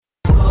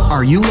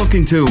Are you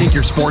looking to take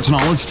your sports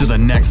knowledge to the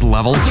next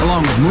level,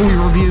 along with movie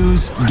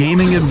reviews,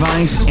 gaming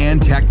advice,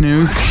 and tech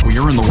news? Well,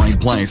 you're in the right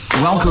place.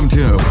 Welcome to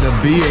the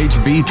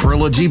BHB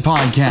Trilogy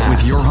Podcast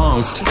with your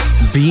host,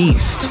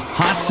 Beast,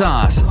 Hot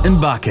Sauce,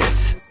 and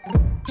Buckets.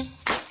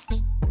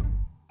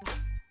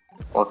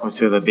 Welcome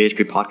to the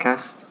BHB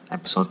Podcast,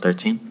 episode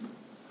 13.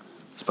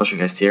 Special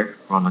guest here,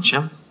 Ronald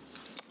Chim,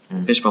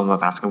 Fishbowl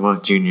basketball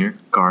junior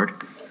guard,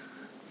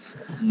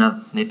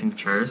 Nathan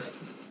Chers,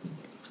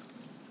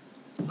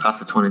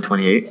 class of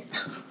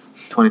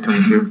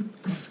 2022,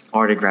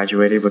 already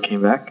graduated but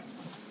came back,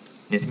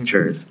 Nathan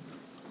Chers,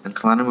 and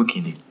Kalana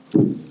Mukini.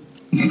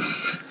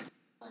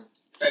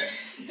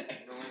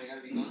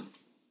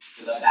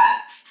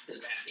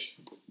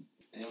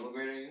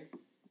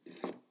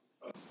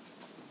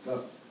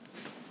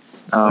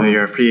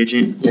 You're a free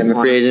agent? Yeah, I'm a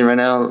free agent right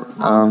now.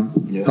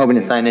 Hoping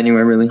to sign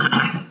anywhere, really.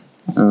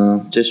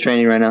 Just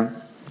training right now.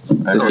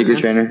 It's a secret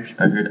trainer.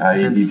 I heard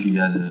IABP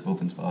has an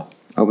open spot.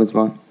 Open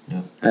spot?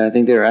 Yeah. I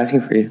think they were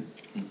asking for you.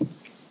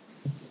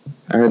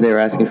 I heard they were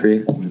asking for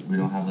you. We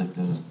don't have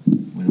the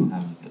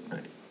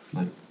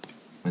right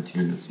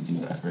materials to do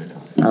that right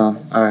now. Oh,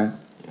 alright.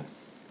 Yeah.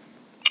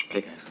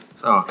 Okay, guys.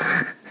 So,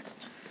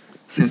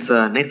 since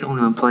Nate's the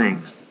only one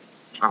playing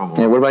travel ball,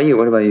 Yeah, what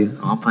about you?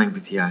 I'm playing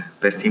BTI.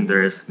 Best team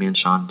there is, me and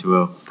Sean,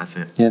 duo. That's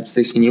it. Yeah,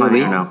 16 you That's all I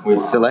elite?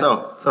 know. Select?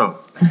 So,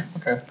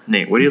 Okay.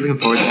 Nate, what are you looking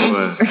forward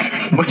to?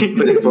 What are you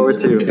looking forward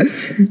to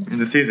in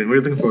the season? What are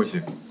you looking forward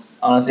to?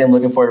 Honestly, I'm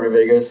looking forward to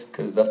Vegas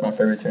because that's my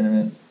favorite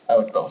tournament out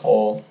of the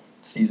whole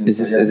season. Is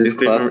this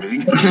club?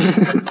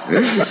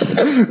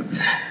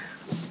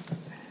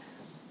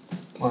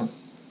 What?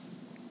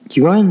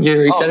 You won?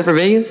 You're excited for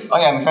Vegas?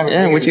 Oh yeah, I'm excited for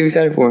Yeah, Vegas. what you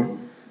excited for?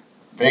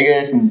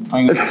 Vegas and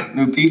playing with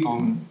new people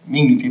and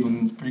meeting new people,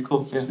 and it's pretty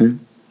cool. Yeah.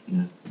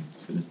 Yeah.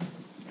 It's good.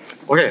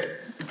 Okay.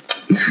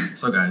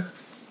 So, guys,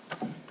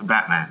 the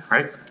Batman,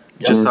 right?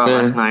 Yeah. Just saw it Yes,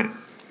 last sir. night.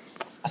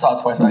 I saw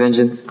it twice. Actually.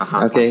 Vengeance? I saw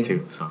it Okay. twice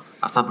too. So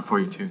I saw it before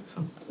you too.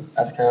 So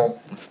That's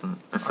cool. that's not.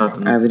 I saw it the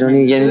Alright, next. we don't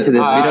need to get into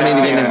this. We don't need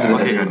to get into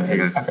this. Okay,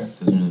 guys. Okay.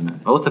 Doesn't really matter.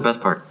 What was the best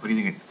part? What do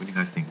you think? What do you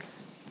guys think?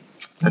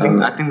 I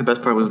think the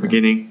best part was the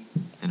beginning.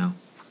 You know,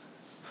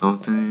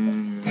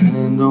 something.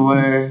 In the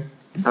way.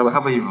 How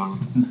about you,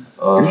 Ronald?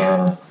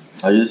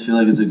 I just feel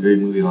like it's a great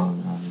movie all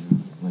around.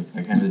 Like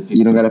I can't really pick.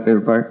 You don't got a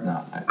favorite part?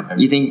 Nah.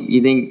 You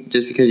think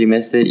just because you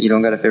missed it, you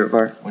don't got a favorite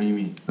part? What do you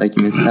mean? Like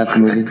you missed half the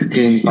movie?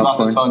 Getting He lost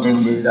his popcorn? phone during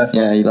the movie. That's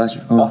Yeah, you lost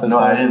your phone. Lost his No,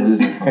 phone. I didn't lose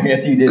my phone.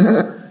 Yes, you did.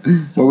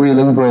 What were you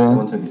looking for?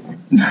 Someone took it.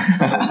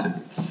 Someone took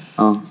it.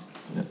 Oh.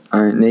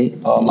 Alright, Nate.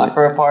 My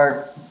favorite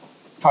part,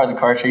 probably the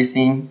car chase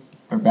scene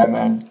for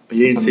Batman. But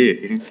you didn't see it.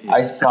 You didn't see it.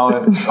 I saw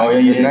it. Oh, yeah,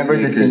 you didn't remember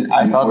see it the scene? 'cause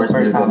I saw it you the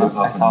first forced me time to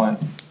I go saw it.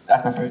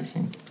 That's my favorite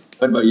scene.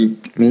 What about you?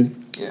 Me?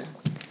 Yeah.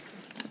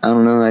 I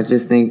don't know. I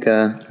just think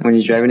when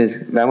he's driving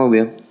his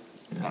Batmobile,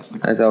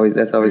 that's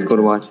always cool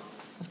to watch.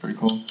 That's pretty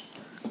cool.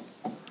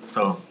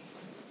 So,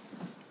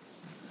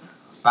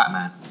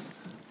 Batman.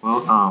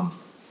 Well,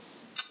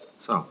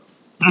 so.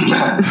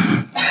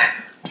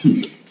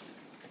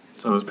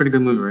 So it was a pretty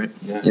good movie, right?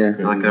 Yeah.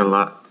 I like it a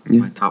lot.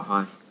 Yeah. My top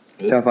 5.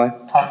 Top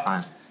 5? Top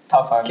Five.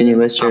 Top 5. Can you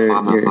list Top your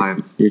five, not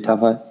five. your top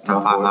 5?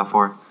 Top 5, not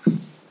 4.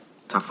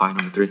 Top 5,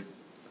 number 3.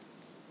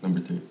 Number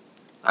 3.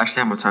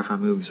 Actually, I have my top 5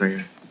 movies right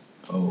here.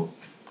 Oh.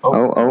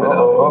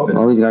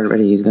 Oh, he's got it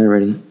ready. He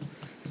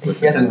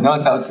has his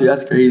notes out too.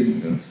 That's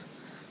crazy.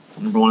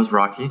 Number 1 is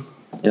Rocky.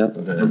 Yep.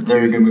 Okay. Number 2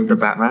 is The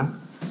Batman.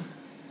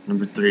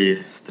 Number 3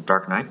 is The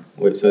Dark Knight.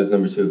 Wait, so it's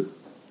number 2.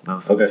 That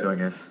was number Okay. 2, I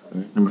guess.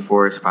 Alright. Number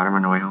 4 is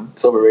Spider-Man No Way Home.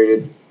 It's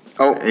overrated.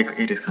 Oh,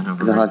 It is kind of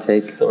it's a hot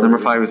take. It's overrated. Number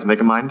 5 is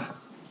Megamind.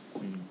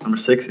 Number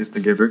 6 is The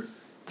Giver.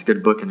 It's a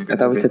good book and a good I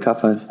thought we movie. said top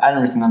 5. I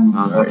never seen that movie.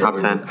 No, top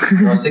 10.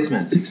 No, 6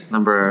 man. 6.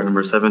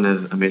 Number 7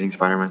 is Amazing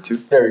Spider-Man 2.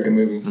 Very good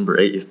movie. Number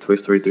 8 is Toy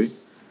Story 3.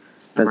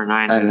 Number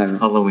 9 I is haven't.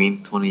 Halloween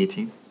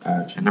 2018.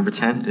 Gotcha. And number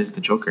 10 is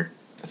The Joker.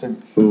 That's a Ooh.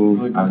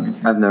 really good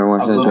movie. I've never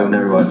watched that love show. I've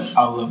never watched.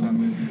 I love that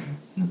movie.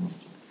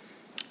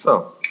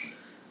 So,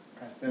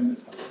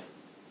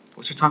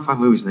 what's your top 5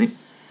 movies, Nate?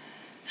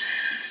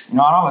 You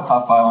know, I don't have a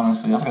top 5,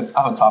 honestly. I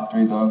have a top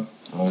 3, though.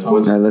 What's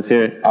Alright, let's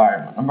hear it.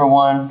 Alright, number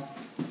 1.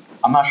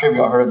 I'm not sure if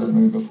y'all heard of this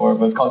movie before,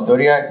 but it's called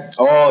Zodiac.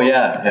 Oh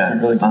yeah, That's a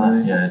really good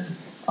movie. yeah.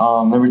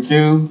 Number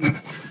 2.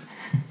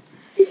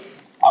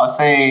 I'll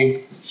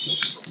say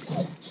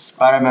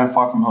Spider-Man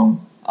Far From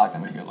Home. I like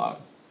that movie a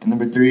lot. And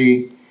number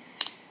 3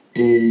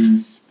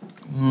 is...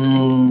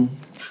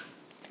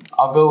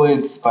 I'll go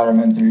with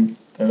Spider-Man 3.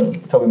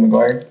 Tobey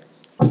Maguire.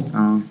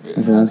 Oh,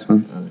 that's the last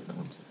one. I like that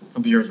one too.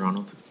 What'll be yours,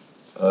 Ronald?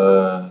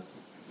 I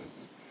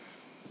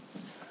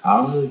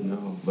don't really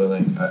know, but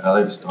like I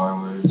like Star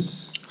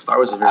Wars. Star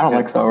Wars is very I don't good.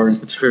 like Star Wars.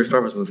 What's your favorite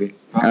Star Wars movie?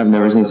 I've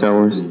never seen Star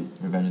Wars.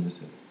 Revenge of the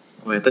Sith.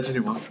 Wait, I thought you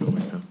didn't watch Star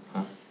Wars, though. Huh?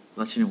 I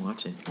thought you didn't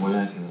watch it. When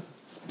did I say that?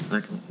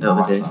 Like, the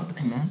other day.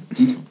 Hey, man.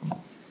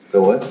 The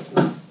what?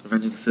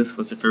 Revenge of the Sith,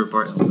 what's your favorite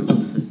part of Revenge of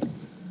the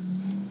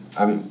Sith?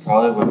 I mean,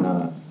 probably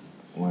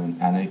when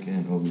Anakin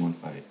and Obi-Wan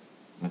fight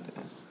at the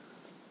end.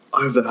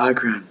 I have the high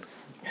ground.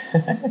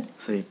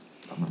 See,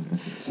 I'm not gonna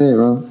say Say it,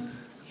 bro.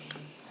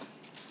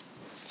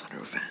 son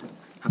of a fan.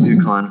 You,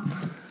 Kalana.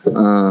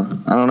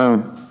 I don't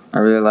know. I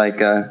really like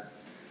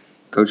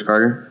Coach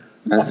Carter.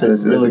 That's a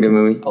good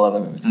movie. I love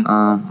that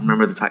movie.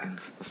 Remember the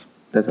Titans.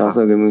 That's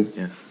also a good movie.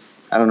 Yes.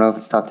 I don't know if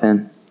it's top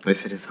 10. They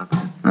said it's top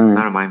 10. Alright.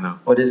 Not of mine, though.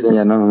 What is it?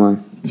 Yeah, none of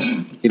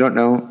mine. You don't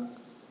know?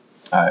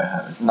 I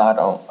haven't. No, I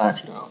don't. I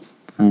actually don't.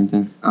 Alright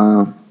then.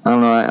 I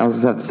don't know. I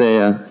also have to say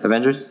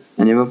Avengers.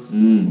 Any of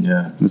them?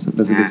 Yeah. That's a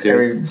good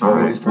series.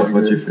 Sorry.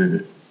 What's your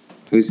favorite?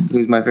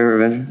 Who's my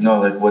favorite Avenger? No,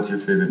 like, what's your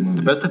favorite movie?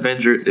 The best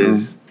Avenger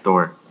is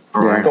Thor.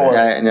 Or Yeah, Iron Thor.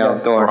 Man. Yeah, no,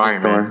 Yes. Thor. Or Iron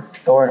It's Man. Thor.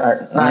 Thor.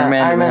 Iron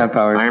Man doesn't have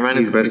powers. Iron Man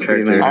is the best He's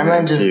pretty character. lame. Iron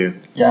Man just.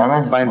 MCU. Yeah, Iron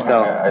Man just. By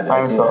himself. I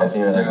By himself.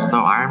 think I like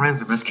No, Iron Man's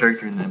the best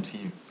character in the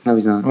MCU. No,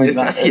 he's not. No, he's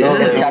not. Yes, he No, is.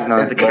 it's He's Cap- not.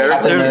 it's The Captain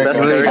character, America. best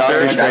Really, Doctor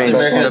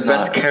character, Strange. the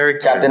best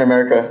character. Captain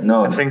America.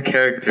 No. I'm saying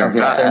character. Okay,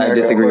 Captain I America.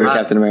 disagree with Not-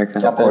 Captain America.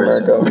 Captain course,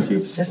 America. of course you-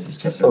 It's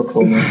just so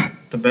cool, man.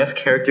 The best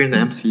character in the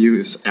MCU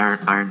is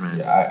Iron Man.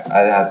 Yeah,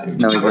 I'd have to.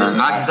 No, he's not.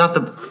 He's not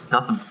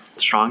the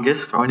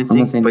strongest or I'm anything,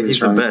 not saying but he's he's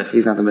the strongest. best.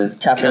 He's not the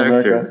best. Captain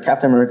Character. America.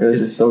 Captain America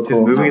is just so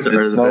cool. His movies are the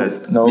It's-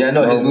 best. No, Yeah,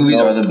 no, his movies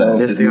are the best.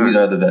 Yes, His they movies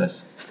are. are the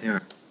best. Yes, they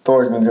are.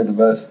 Thor's movies are the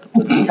best.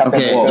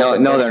 Okay,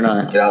 no, they're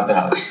not. Get out the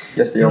house.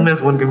 Yes, they He only are.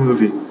 has one good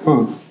movie.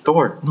 Who?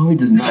 Thor. No, he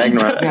does not.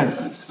 Ragnarok. He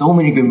has so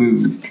many good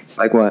movies.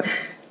 Like what?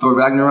 Thor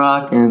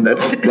Ragnarok and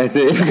That's it. That's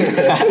it. and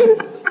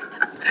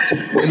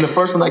the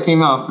first one that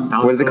came out. That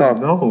What is was it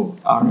called? No,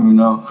 I don't even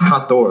know. it's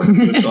called Thor.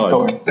 It's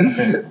Thor.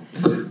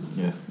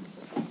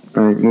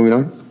 All right, moving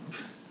on.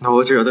 No,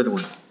 what's your other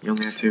one? You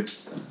only have two.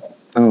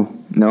 Oh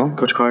no,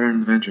 Coach Carter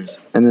and Avengers.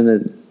 and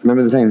then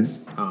remember the Titans.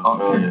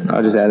 Oh, yeah.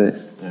 I'll just add it.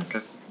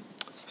 Okay.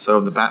 So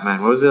the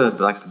Batman. What was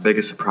the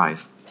biggest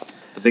surprise?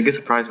 The biggest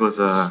surprise was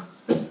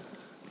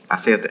I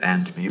say at the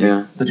end maybe.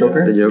 Yeah, The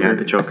Joker? the Joker. Yeah,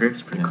 the Joker.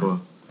 It's pretty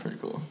cool. Pretty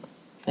cool.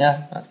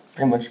 Yeah, that's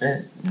pretty much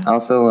it.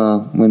 Also,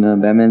 when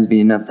Batman's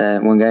beating up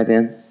that one guy at the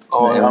end.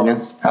 Oh, the that alien,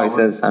 was- how he that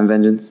says, "I'm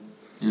vengeance."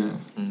 Yeah.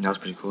 That was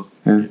pretty cool.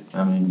 I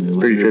mean, it was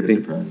Pretty really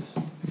trippy.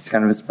 surprise. It's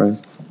kind of a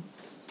surprise.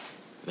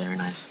 Very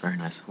nice. Very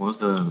nice.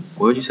 What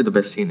would you say the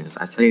best scene is?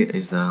 I say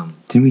is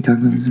Didn't we talk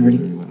about this already?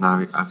 no,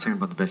 I'm talking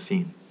about the best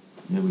scene.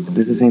 Yeah, we did.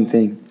 This is the same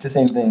thing. It's the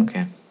same thing.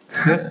 Okay.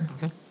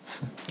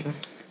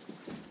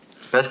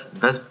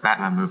 Best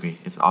Batman movie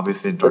is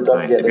obviously Dark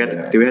Dark- Knight.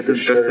 yeah, Do we have to for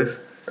discuss sure. this?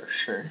 For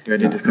sure. Do we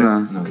have to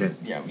discuss? No. Okay.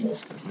 Yeah, we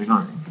discussed Moving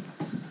on.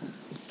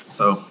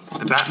 So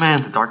the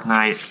Batman, the Dark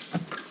Knight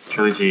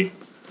trilogy,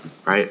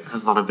 right,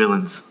 has a lot of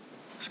villains: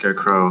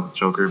 Scarecrow,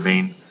 Joker,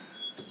 Bane.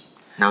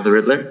 Now the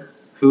Riddler.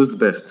 Who's the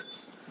best?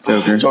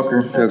 Joker.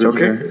 Joker.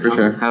 Joker, for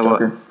sure. How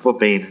about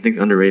Bane? I think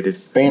underrated.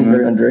 Bane's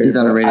very underrated. He's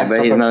underrated, I but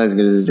still he's thought- not as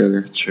good as the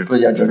Joker. True. But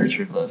yeah, That's very Joker's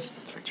true. close.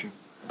 That's very true.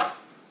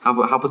 How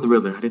about the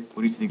Riddler? What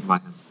do you think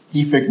about him?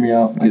 He freaked me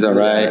out. He's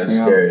alright. Yeah, it's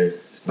scary.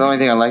 The only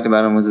thing I liked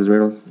about him was his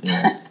riddles.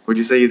 Yeah, Would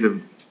you say he's a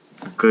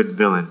good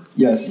villain?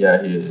 Yes.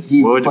 yeah, he is.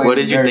 He What played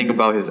did you very think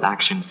about his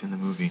actions in the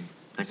movie?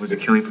 Like, was it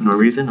killing for no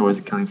reason or was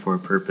it killing for a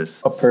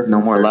purpose? A purpose.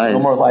 No more lies. No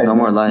more lies. No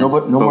more man. lies. No, no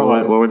But more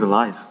lies. what were the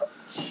lies?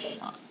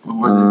 What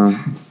were they?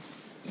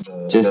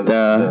 Just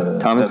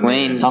Thomas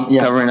Wayne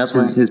yeah, covering up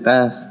his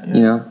past.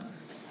 You know.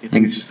 You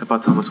think it's just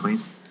about Thomas Wayne?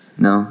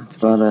 No, it's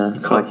about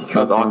He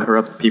killed all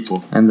corrupt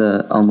people. and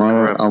the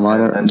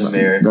Almada And the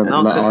mayor. the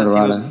No, La because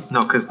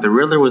Alderada the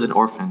Riddler was an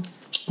orphan.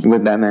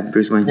 with Batman,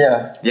 Bruce Wayne.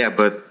 Yeah. Yeah,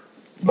 but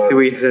you see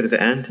what he said at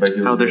the end? But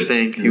he was How they're rich.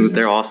 saying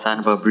they're all sad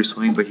about Bruce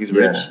Wayne, but he's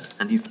Yeah. rich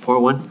and he's the poor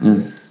one. Yeah.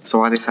 So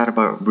why are they sad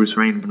about Bruce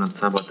Wayne but not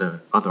sad about the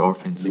other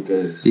orphans?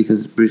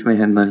 Because, Bruce Wayne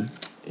had money,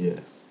 yeah.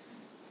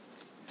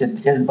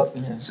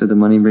 Yeah. so the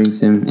money brings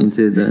him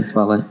into the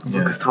spotlight.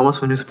 Because Thomas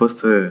Wayne was supposed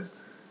to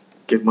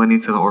give money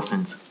to the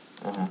orphans,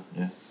 Uh-huh,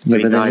 yeah. Yeah,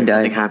 but but then he Nothing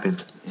died.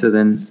 happened. So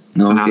then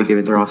no So one now could give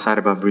it they're to all him. sad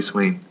about Bruce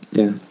Wayne.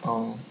 Yeah.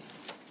 Oh.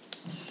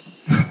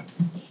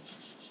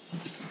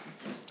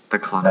 The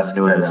Kalana That's would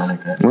know this.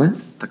 ironic. Right?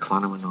 What? The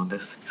Kalana would know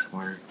this. He's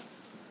smarter.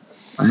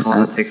 I,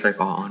 Kalana takes like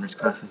all honors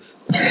classes.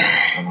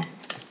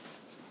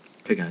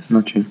 Okay, guys.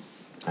 not true.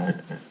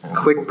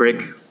 Quick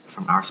break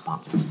from our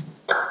sponsors.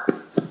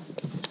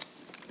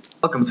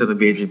 Welcome to the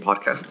BHB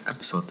Podcast,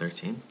 episode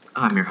 13.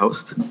 I'm your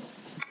host,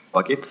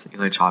 Buckets,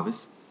 Eli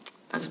Chavez.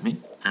 That's me.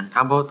 And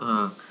how about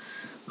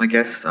my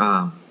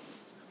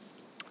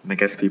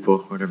guest people,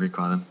 whatever you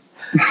call them,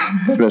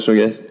 Special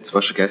guest.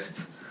 special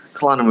guests,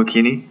 Kalana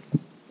Mukini.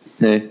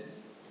 Hey,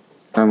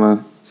 I'm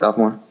a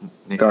sophomore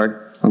Nathan.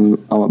 guard on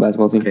my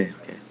basketball team. Okay.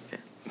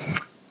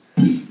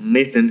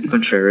 Nathan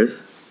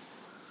Contreras.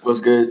 What's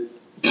good?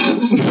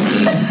 And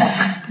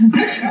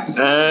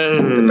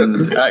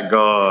at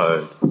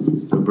guard,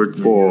 number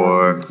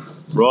 4,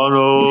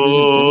 Ronald.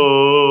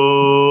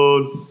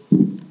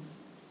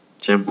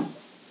 Jim.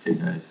 Hey,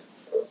 guys.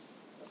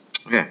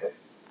 Okay,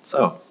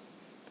 so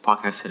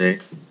podcast today.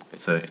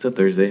 It's a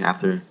Thursday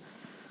after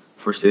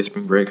first day of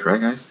spring break,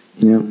 right, guys?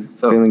 Yeah,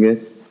 So- feeling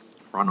good.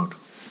 Ronald,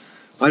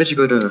 why did you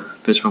go to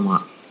Pitch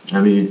Vermont? I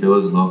mean, it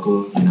was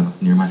local,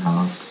 near my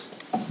house.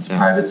 It's a Yeah.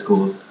 private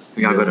school.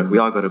 We all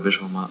go to Pitch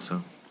Vermont.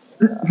 So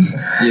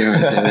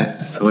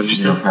Yeah, so what did you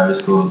say? Private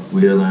school.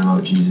 We had to learn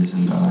about Jesus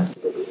and God,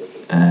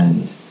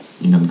 and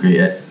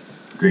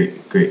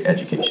great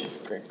education.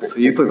 So So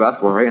you play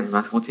basketball, right, in the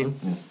basketball team?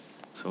 Yeah.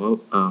 So,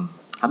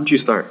 how did you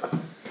start?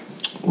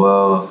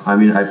 Well, I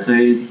mean, I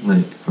played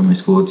like for my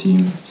school team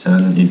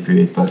 7th and 8th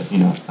grade, but you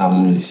know, I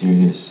wasn't really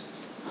serious.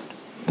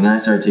 And then I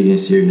started taking it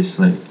serious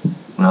like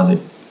when I was like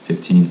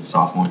 15,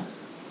 sophomore.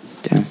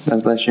 Damn, that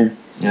was last year.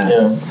 Yeah.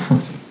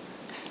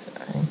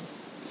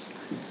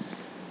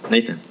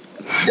 Nathan.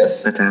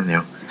 Yes.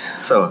 Nathaniel.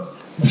 So,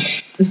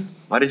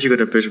 why did you go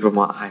to Bishop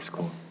Vermont High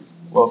School?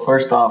 Well,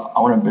 first off,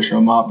 I went to Bishop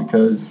Vermont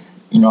because,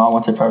 you know, I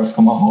went to private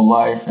school my whole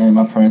life, and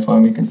my parents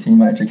wanted me to continue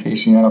my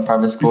education at a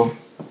private school.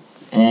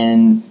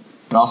 And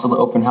also the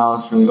open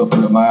house really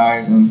opened up my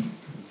eyes, and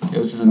it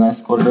was just a nice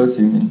school to go to,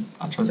 and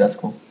I chose that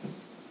school.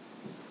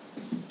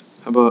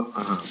 How about,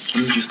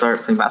 when did you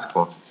start playing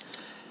basketball?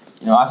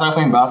 You know, I started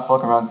playing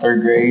basketball around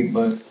 3rd grade,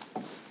 but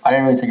I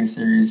didn't really take it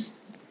serious.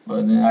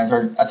 But then I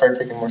started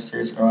taking it more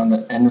serious around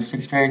the end of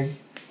 6th grade,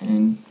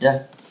 and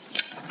yeah.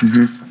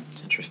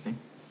 It's interesting.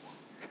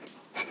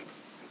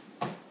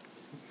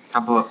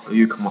 How about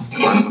you,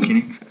 Kalana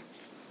Bikini?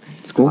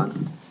 School?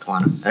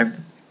 Kalana.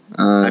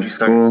 How'd you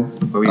start? School.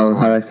 Where were you Oh,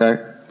 born? how did I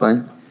start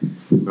playing?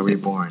 Where were you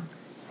born?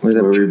 Where's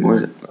it? Where were you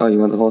Where's born? it? Oh, you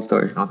want the whole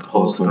story? Not the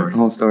whole story. The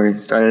whole story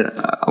started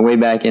way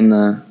back in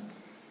I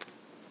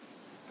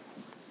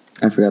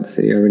forgot the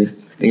city already. I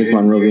think it's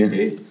Monrovia.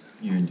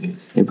 Year and date.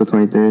 April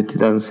 23rd,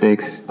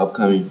 2006.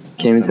 Upcoming.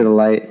 Came into the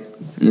light,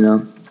 you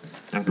know.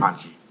 And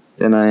Prodigy.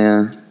 Then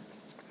I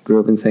grew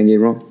up in San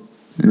Gabriel,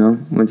 you know.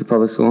 Went to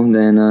public school.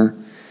 Then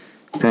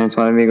parents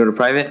wanted me to go to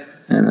private,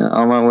 and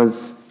Almont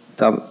was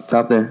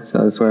top there, so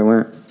that's where I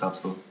went. Top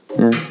school.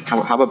 Yeah.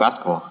 How about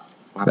basketball?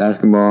 What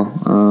happened?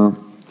 Basketball.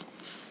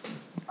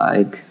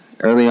 Like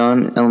early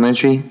on,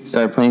 elementary,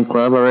 started playing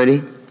club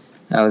already.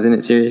 I was in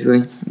it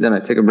seriously. Then I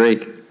took a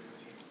break.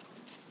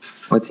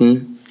 What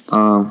team?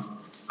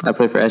 I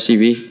played for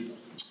SGV.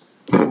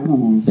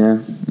 Ooh. Yeah,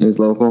 it was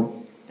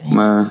local.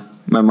 My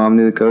mom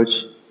knew the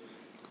coach,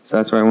 so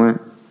that's where I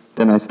went.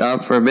 Then I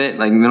stopped for a bit,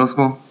 like middle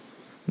school,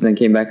 then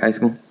came back high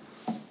school.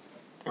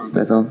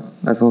 That's all.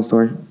 That's the whole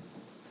story.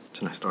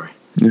 It's a nice story.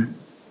 Yeah.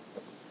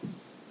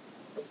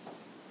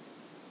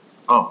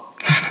 Oh,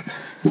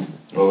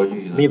 What were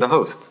you? me, the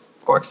host,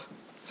 of course.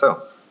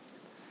 So,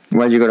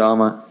 Why'd you go to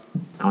Almont?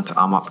 I went to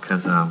Almont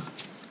because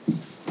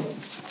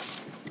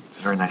it's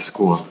a very nice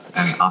school,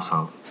 and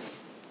also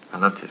I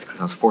loved it because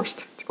I was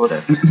forced to go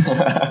there.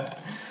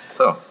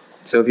 So,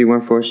 So if you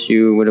weren't forced,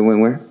 you would have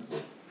went where?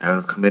 I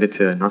was committed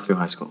to Northview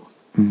High School.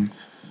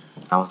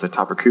 I was their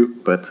top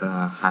recruit, but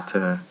had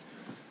to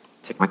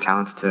take my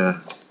talents to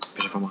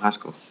Bishop Vermont High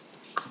School.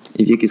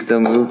 If you could still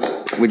move,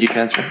 would you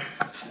transfer?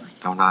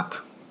 I will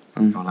not. I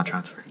will not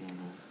transfer.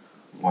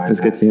 Why That's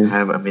is good that? to I hear.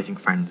 have amazing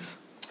friends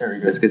Very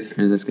good. That's good to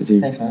hear. That's good to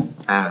hear. Thanks, man.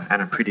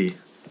 and a pretty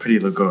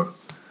little girl.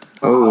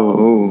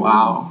 Oh.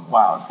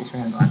 Wow. Thanks for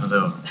having me. A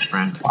little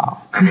friend.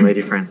 Wow. And a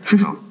lady friend.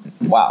 So,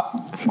 Wow.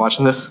 if you're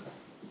watching this,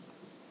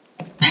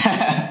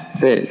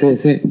 Say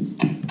it.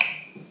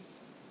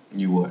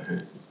 You what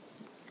her?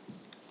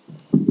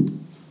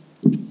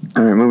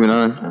 All right, moving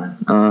on.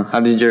 How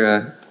did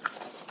your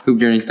hoop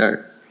journey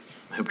start?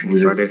 hoop journey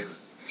started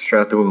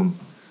straight out the womb.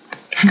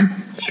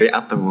 Straight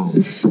out the womb.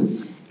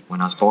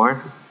 When I was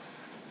born,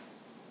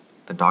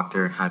 the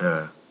doctor had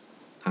a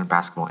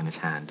basketball in his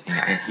hand.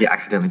 He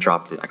accidentally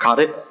dropped it. I caught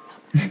it.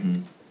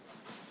 And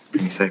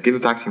he said, "Give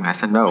it back to me." I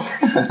said, "No."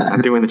 I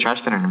threw it in the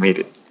trash can and I made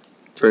it.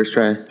 First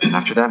try. And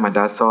after that, my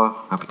dad saw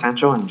my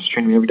potential and just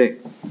trained me every day.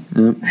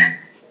 Yep.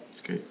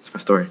 It's great. It's my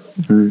story.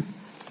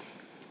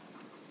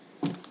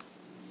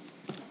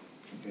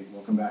 Okay,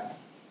 welcome back.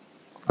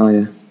 Oh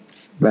yeah.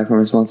 Back from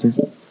our sponsors.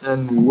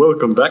 And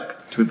welcome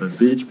back to the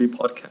BHB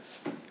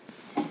podcast.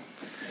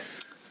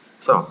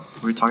 So,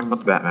 we were talking about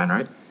the Batman,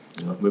 right?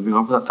 Moving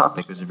on from that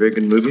topic. It was a very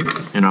good movie,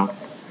 10 out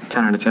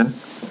of 10.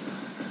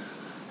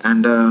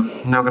 And now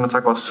we're going to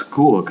talk about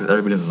school, because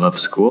everybody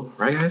loves school,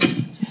 right, guys?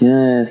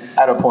 Yes.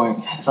 At a point.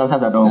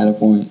 Sometimes I don't. At a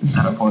point.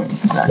 At a point.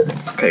 Exactly.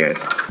 Okay,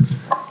 guys.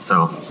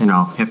 So, you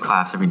have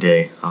class every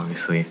day,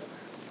 obviously.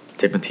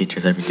 Different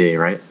teachers every day,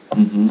 right?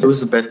 Mm-hmm. So, who's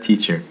the best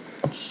teacher?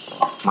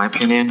 My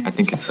opinion, I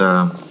think it's,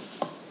 gotta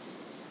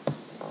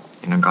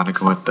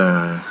go with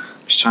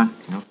Miss Chan,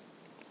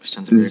 Miss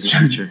Chan's a very Miss good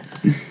Chan. teacher.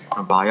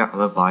 Bio, I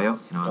love bio.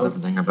 I love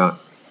everything about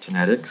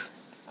genetics,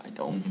 I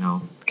don't.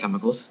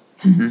 chemicals.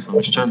 Mm-hmm. So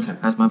Miss Chan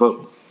has my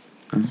vote.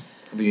 How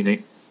about you,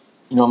 Nate?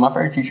 My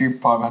favorite teacher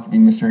probably has to be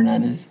Mr.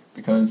 Hernandez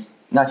because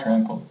not your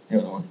uncle, the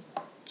other one.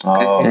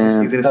 Oh, He's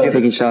Damn. gonna see this.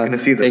 Taking He's gonna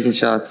shots. see this. Taking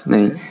shots.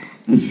 Nate.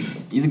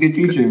 He's a good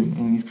teacher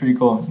and he's pretty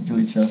cool. He's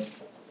really chill.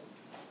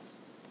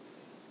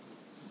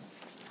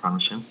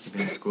 Ronald Shim, you've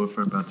been in school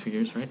for about 2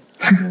 years, right?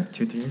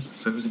 2-3 years.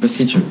 So who's the best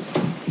teacher?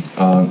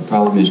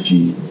 probably Miss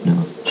G.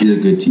 She's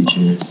a good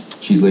teacher.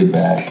 She's laid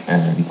back,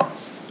 and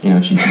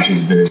she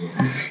teaches very well.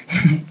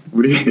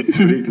 What do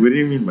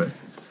you mean by?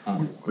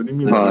 What do you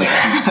mean by?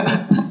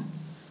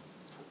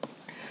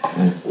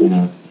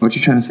 What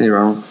you trying to say,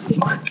 Ronald?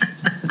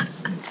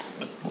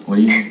 What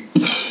do you?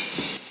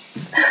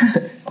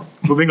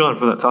 Moving on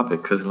from that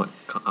topic, because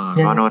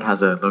Ronald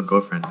has a little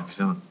girlfriend of his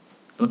own,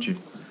 don't you?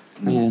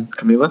 Yeah.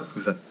 Camila,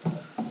 who's that?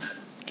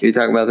 Can we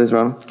talk about this,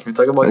 Ronald? Can we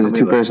talk about Or is it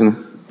too Camila? personal?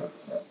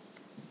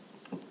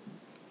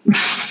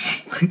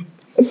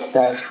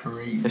 That's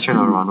crazy. Yes or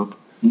no, Ronald?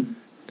 No,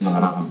 I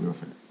don't have a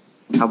girlfriend.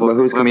 How about But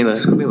who's Camila?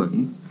 Who's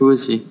Camila? Who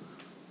is she?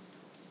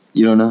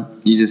 You don't know?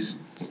 You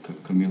just,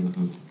 Camila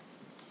who?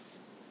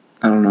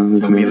 I don't know who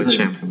Camila Camila.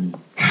 Chim.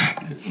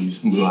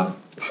 Camila.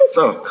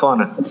 So,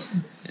 Kalana,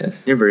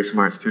 Yes. you're a very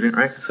smart student,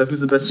 right? So who's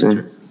the best Sure.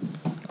 teacher?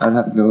 I'd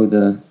have to go with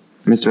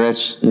Mr.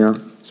 Etch,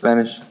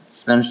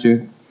 Spanish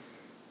too.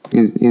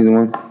 He's the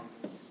one.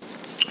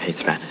 I hate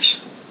Spanish.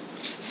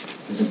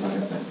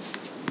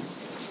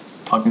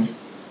 Talking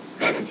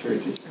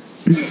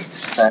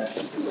spat.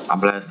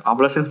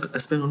 Hablas en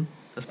español.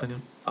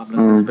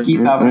 Hablas Mm. español. Aquí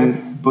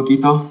sabes,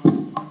 poquito.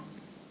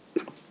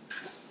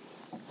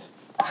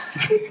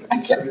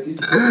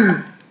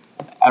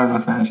 I don't know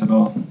Spanish at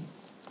all.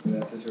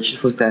 You're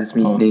supposed to ask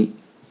me, Oh. Nate,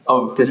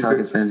 Oh, to talk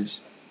in Spanish.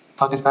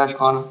 talking Spanish,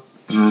 Kalana?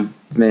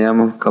 Me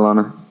llamo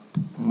Kalana.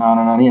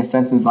 No. Need a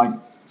sentence like,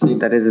 say,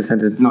 That is a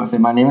sentence. no, say,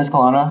 my name is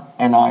Kalana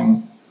and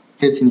I'm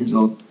 15 years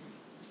old.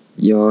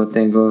 Yo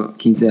tengo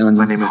 15 años.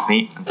 My name is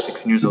Nate. I'm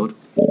 16 years old.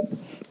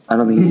 I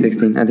don't think he's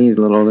 16. I think he's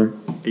a little older.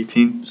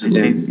 18.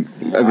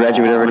 A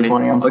graduate already.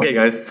 20, I'm Okay,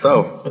 guys.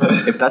 So,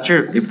 if that's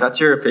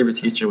your favorite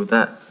teacher, would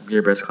that be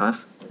your best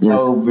class?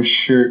 Yes. Oh, for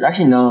sure.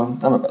 Actually, no,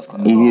 that's my best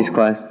class. Easiest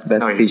class,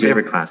 best No, your teacher.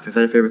 favorite class. Is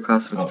that your favorite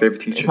class with your favorite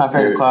teacher? It's my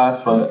favorite class,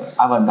 but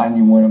I have a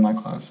 91 in my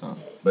class, so.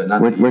 But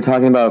not We're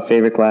talking about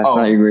favorite class, Oh.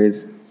 not your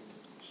grades.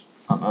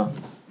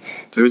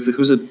 So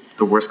who's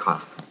the worst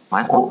class?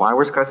 My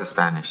worst class is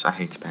Spanish. I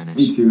hate Spanish.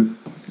 Me too.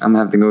 I'm gonna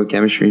have to go with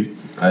chemistry.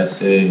 I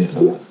say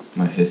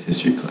my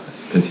history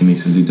class because he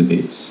makes us do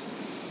debates.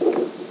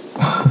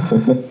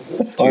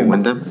 Do you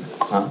win them?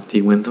 Huh? Do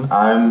you win them?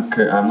 I'm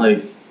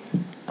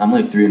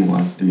like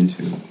 3-1,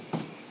 3-2,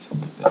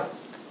 something like that.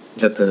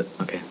 Is that the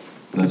okay?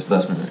 That's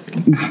my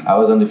record. I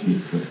was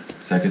undefeated for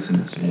second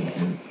semester.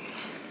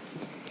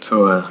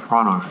 So,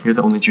 Ronald, you're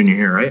the only junior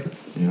here, right?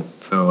 Yeah.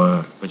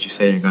 So, would you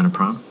say you're going to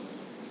prom?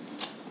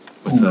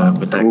 With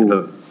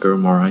the girl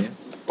Mariah?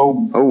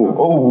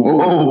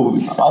 Oh,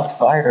 shots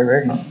fired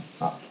already.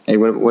 Hey,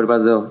 what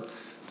about Zoe?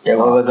 Yeah,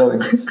 what was that? I'm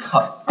gonna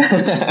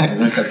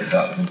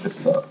cut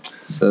this out.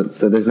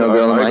 So there's no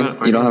girl in mind?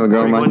 You don't have a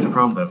girl in Are you going mind? to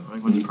prom, though? Are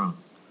you going to prom?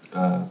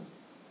 I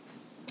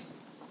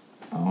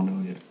don't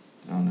know yet.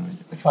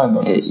 It's fine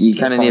though. Hey, you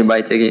kind of need to buy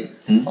a ticket.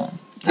 It's fine.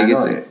 Tickets.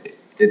 I know,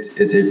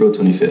 it's April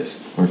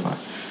 25th. We're fine.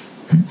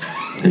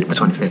 April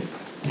 25th.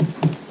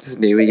 This is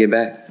the day we get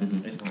back.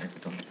 It's not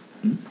April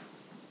 25th.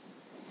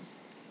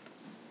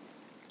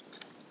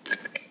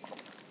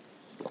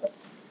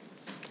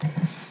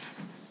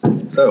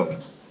 So,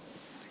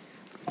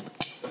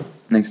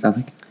 Next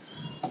topic.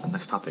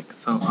 next topic.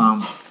 So,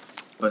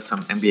 with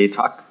some NBA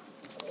talk.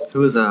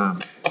 Who's the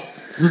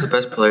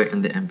best player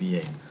in the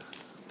NBA?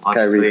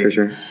 Kyrie for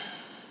sure.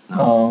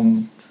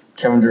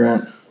 Kevin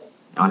Durant.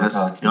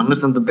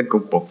 Giannis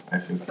Antetokounmpo. I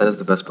feel That is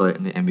the best player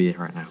in the NBA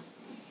right now.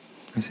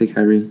 I say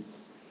Kyrie.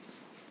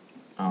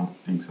 I don't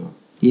think so.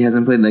 He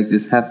hasn't played like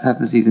this half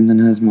the season and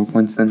has more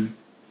points than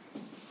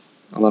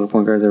a lot of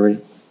point guards already.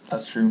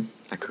 That's true.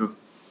 Like who?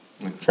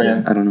 Trae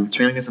Young. I don't know.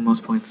 Trae Young has the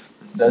most points.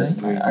 Does he?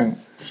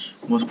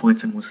 Most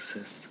points and most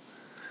assists.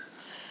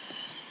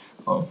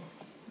 I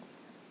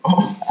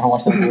don't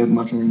watch that video as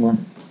much anymore.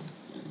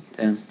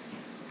 Damn.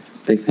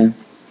 Big fan.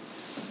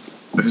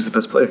 But who's the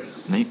best player?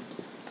 Nate?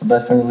 The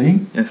best player in the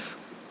league? Yes.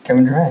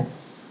 Kevin Durant.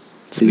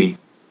 It's me.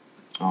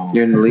 Oh.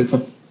 You're in the league?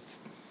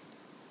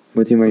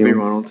 What team are I'll be you on?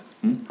 Ronald.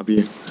 I'll be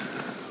you.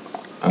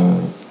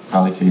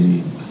 Probably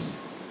KD.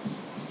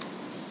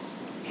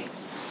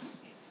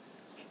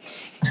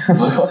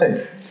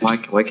 Why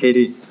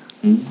KD?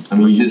 I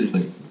mean, he's just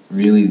like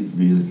really,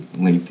 really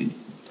lengthy.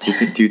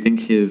 Do you think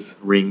his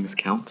rings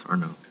count or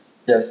no?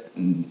 Yes.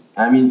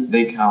 I mean,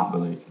 they count,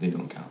 but like they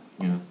don't count.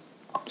 You know?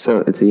 So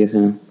it's a yes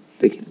or no?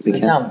 They They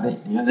count. count.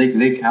 Yeah, they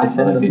count. It's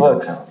but, in like, the they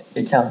books. don't count.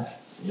 It counts.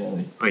 Yeah,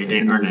 like. But he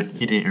didn't earn it.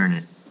 He didn't earn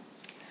it.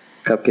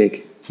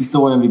 Cupcake. He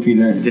still won MVP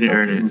there. He didn't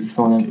earn it. He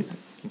still won MVP.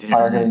 He didn't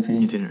Finals earn it. MVP.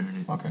 He didn't earn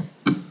it. Okay.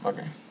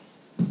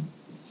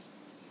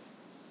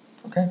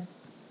 Okay.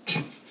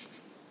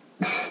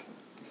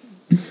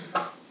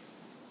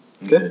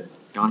 Good.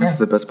 Giannis is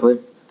the best player.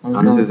 No,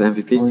 he's Giannis not. is the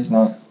MVP. No, he's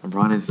not.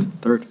 LeBron is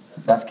third.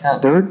 That's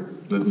cap. Third?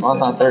 LeBron's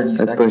not third. He's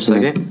That's second.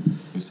 personal. Second?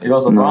 It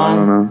goes No, LeBron. I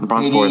don't know.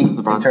 LeBron's KD, fourth. and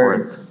LeBron's Curry.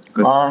 fourth.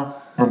 Good.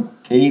 LeBron,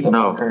 KD, LeBron,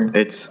 No, Curry.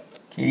 it's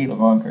KD,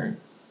 LeBron, Curry.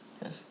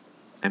 Yes.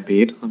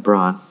 Embiid,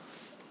 LeBron,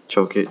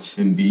 Jokic,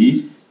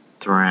 Embiid.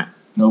 Durant,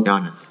 Nope.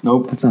 Giannis.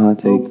 Nope. That's a hot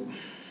take.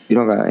 You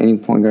don't got any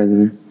point guards in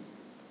there.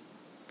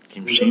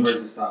 Games change.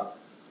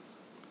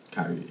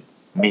 Kyrie.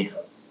 Me.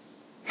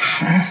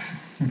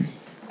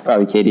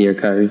 Probably KD or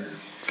Kyrie.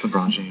 It's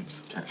LeBron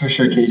James. For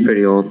sure, He's KD.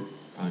 pretty old.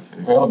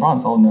 Okay. Well,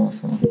 LeBron's old now,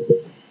 so.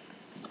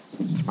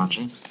 It's LeBron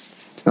James.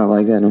 It's not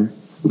like that, no.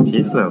 He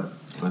is though.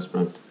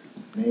 Westbrook.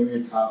 Name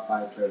your top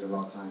 5 players of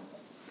all time.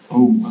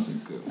 Oh, that's a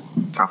good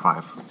one. Top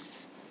 5.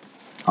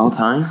 All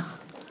time?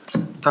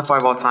 Top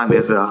 5 all time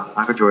is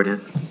Michael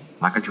Jordan.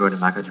 Michael Jordan.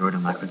 Top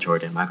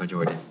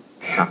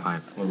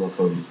 5. What about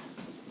Kobe?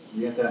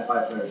 You have to have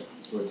 5 players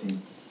for a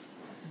team.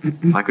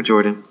 Michael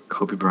Jordan,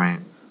 Kobe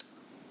Bryant.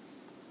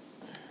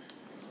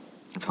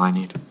 That's all I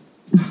need.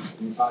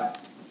 Give me 5.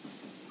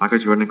 Michael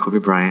Jordan, Kobe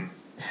Bryant,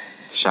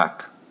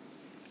 Shaq.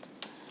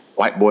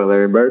 White boy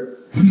Larry Bird.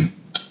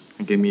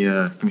 And give me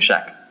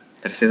Shaq.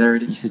 Did I say that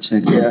already? You should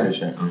check. Yeah.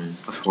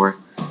 That's 4.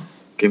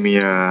 Give me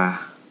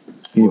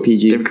Give me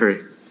PG. Tim Curry.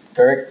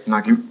 Curry?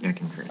 Not you? Yeah,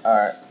 Tim Curry.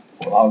 Alright.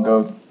 Well, I'll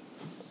go.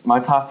 My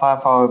top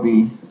 5 probably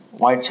be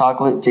White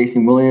Chocolate,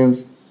 Jason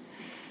Williams,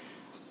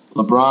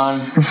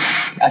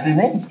 LeBron. That's his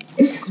name.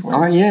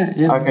 Oh, yeah,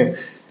 yeah. Okay.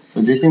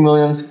 So Jason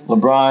Williams,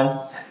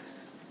 LeBron,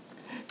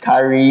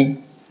 Kyrie,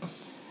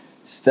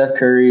 Steph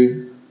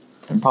Curry,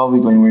 and probably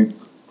Dwayne Wade.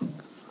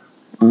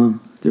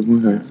 They're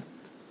point guards.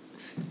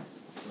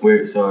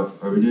 Wait, so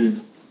are we doing?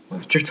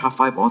 What's your top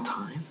 5 all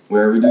time?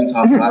 Where are we doing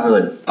top 5 or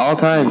like All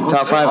time.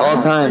 Top 5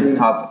 all time.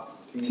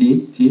 top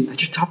team?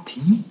 That's your top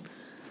team?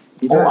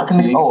 Oh, I can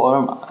make.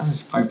 Team.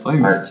 That's 5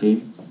 players. Alright,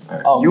 team.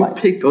 Alright. Oh, You my-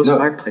 picked those No,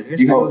 5 players?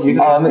 you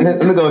can-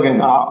 let me go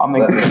again. I'll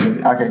make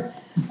it. Okay.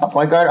 At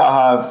point guard,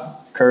 I'll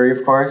have Curry,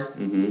 of course.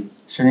 Mm-hmm.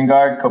 Shooting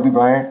guard, Kobe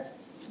Bryant.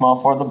 Small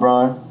forward,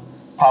 LeBron.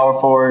 Power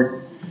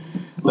forward,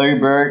 Larry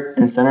Bird.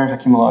 And center,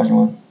 Hakeem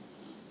Olajuwon.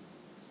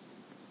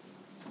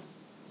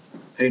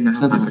 I did not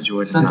have Michael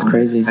Jordan. That's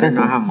crazy. I did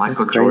not have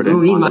Michael That's Jordan.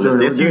 crazy. on the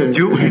list. You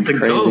do. He's the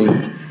Crazy.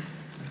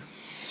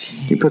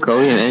 GOAT. You put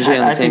Kobe and MJ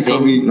on I the same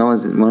think team? Kobe- No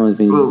one's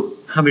been. Well,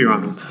 I'll be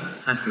wrong.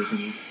 I see what you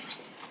mean.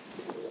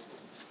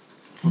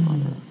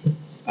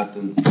 At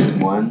the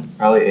 1,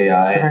 probably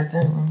AI. Right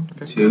there, bro.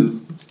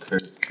 2, Curry.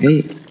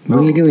 Hey, what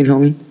are you doing,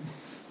 homie?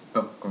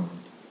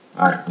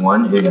 Alright,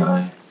 1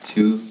 AI,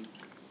 2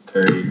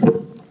 Curry,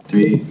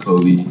 3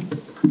 Kobe,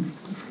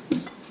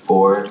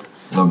 4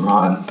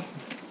 LeBron,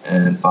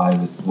 and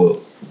 5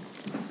 Will.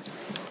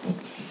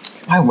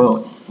 I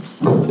will.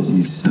 Because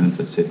he's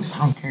 7'6". I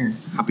don't care.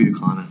 Happy to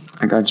decline it.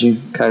 I got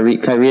you. Kyrie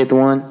at the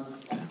 1.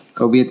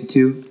 Kobe at the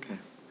 2. Okay.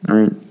 All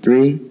right,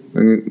 3.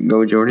 We're gonna go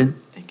with Jordan.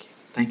 Thank you.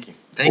 Thank you.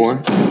 Thank 4. you.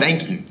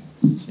 Thank you.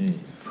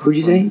 Who'd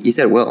you say? You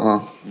said Wilt, huh?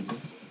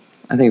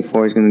 I think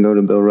 4 is gonna go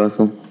to Bill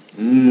Russell.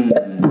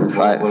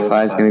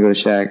 5's gonna go to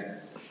Shaq.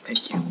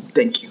 Thank you.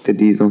 Thank you. To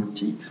Diesel.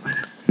 Jeez, man.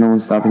 No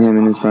one's stopping him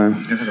in this prime.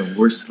 You guys have the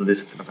worst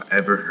list I've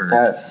ever heard.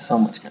 That's so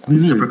much.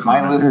 Except for My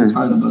Kalana. list is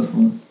probably the best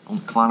one.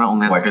 Kalana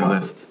only has White a good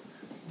chocolate. list.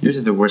 Yours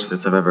is the worst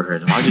list I've ever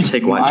heard. Why'd you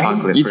take white Mine?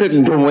 chocolate You first?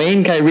 took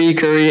Dwayne, Kyrie,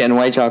 Curry, and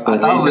white chocolate.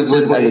 I thought it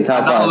was as a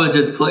top 5.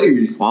 just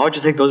players. Why would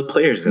you take those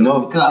players? Though?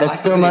 No, That's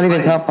still not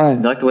even top 5.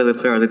 You like the way they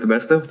play? Are they the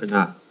best though? They're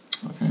not.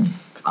 Okay.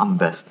 'Cause I'm the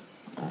best.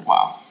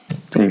 Wow.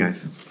 Hey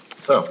guys.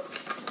 So,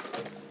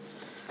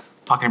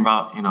 talking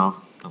about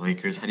the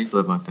Lakers. How do you feel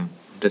about them?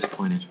 I'm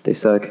disappointed. They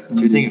suck.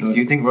 Do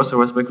you think Russell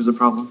Westbrook was a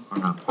problem or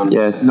not?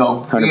 Yes.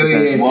 No.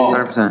 100%. Yeah.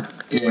 100%.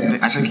 Yeah.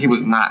 I think he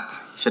was not.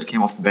 He should have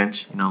came off the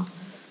bench. No.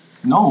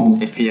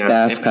 If he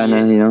Staff kind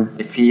of,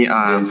 if he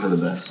aim for the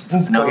best.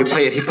 no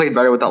he played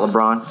better without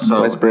LeBron.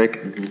 So Westbrook.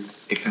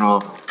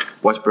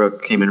 if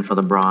Westbrook came in for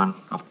LeBron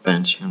off the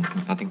bench, and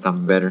I think that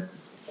would be better.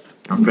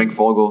 Frank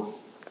Vogel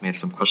made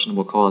some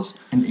questionable calls.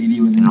 And 80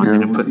 was in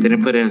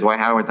Didn't put in Dwight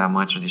Howard that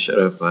much as he should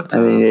have, but I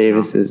think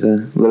Davis is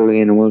literally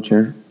in a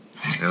wheelchair.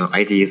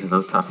 IDs are a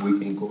little tough.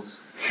 Weak ankles.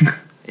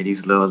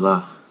 IDs a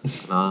little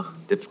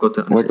difficult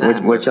to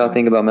understand. What y'all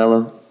think about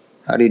Melo?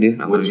 How do you do?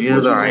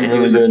 He's alright.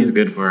 really good. He's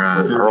good for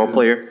a role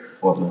player.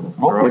 Well, no.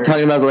 We're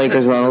talking about the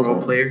Lakers, That's a role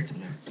Ronald. player.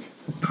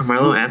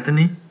 Carmelo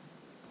Anthony.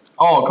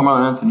 Oh,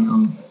 Carmelo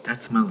Anthony.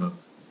 That's Melo.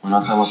 We're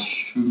not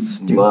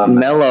talking about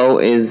Melo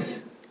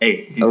is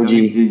Hey, OG.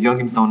 these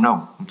youngins don't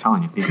know. I'm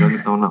telling you, these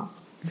youngins don't know.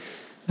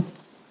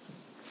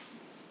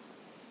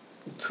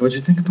 So what'd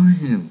you think about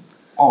him?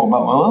 Oh,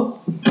 about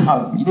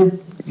Melo?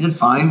 He did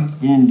fine.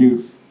 He didn't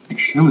do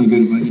extremely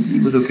good, but he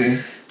was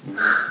okay.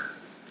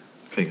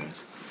 Okay,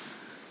 guys.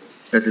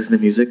 You guys listen to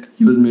music?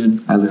 He was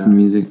mid. I listen to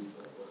music.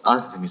 I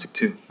listen to music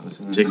too.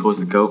 Listen to J. Cole's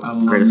the GOAT, I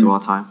love greatest of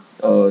music. all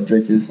time.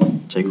 Drake is.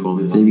 J. Cole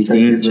is. Baby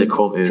King. J.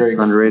 Cole is. Drake.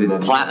 Underrated.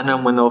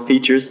 Platinum with no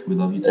features. We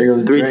love you There too.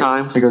 goes 3 Drake.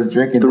 times. There goes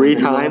Drake and 3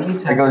 then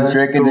times. There goes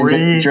Drake and then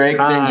 3 Drake,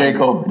 then J.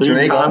 Cole. times. 3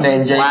 Drake, times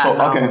then J. Cole.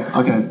 platinum.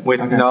 Okay. With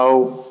okay.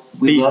 no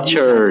We love you,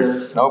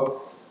 features.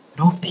 Nope.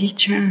 No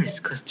features,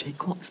 because J.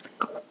 Cole is the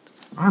GOAT.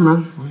 Alright,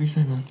 man. What do you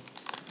say, man?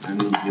 I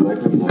mean, you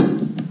like what you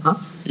like.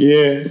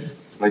 Yeah.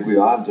 Like, we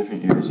all have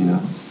different ears, you know?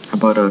 How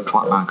about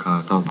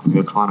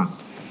Kalana?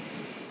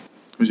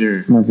 Who's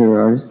your My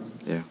favorite artist.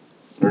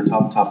 Or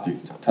top 3.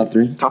 Top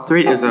 3. top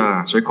 3? Is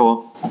J.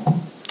 Cole,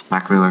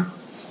 Mac Miller,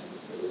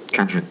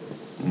 Kendrick.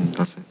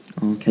 That's it.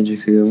 Oh,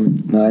 Kendrick's a good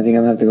one. No, I think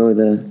I'm gonna have to go with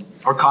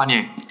Or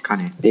Kanye.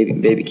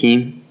 Baby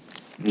Keem,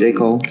 J.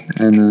 Cole,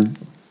 and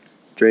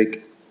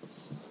Drake.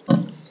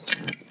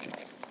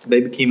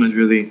 Baby Keem was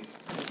really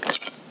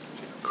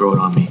growing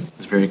on me.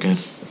 It's very good.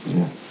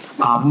 Yeah.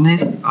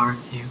 Honest, are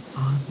you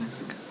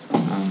honest?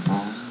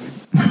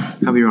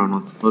 How be wrong,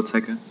 Lil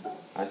Tecca?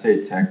 I say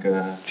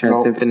Tekka,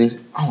 Trans Symphony.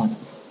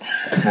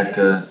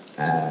 Tekka,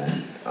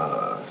 and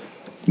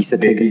You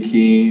said Baby take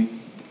Keem,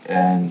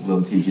 and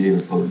Lil TJ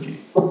or Polo G.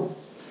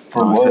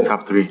 For I said what?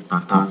 top 3,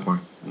 not top 4.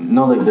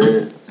 No, like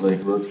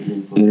like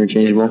rotating.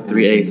 Interchangeable.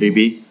 3A,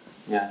 3B.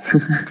 Yeah.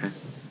 Okay.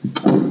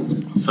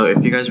 So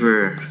if you guys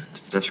were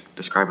to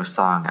describe a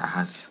song that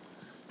has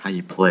how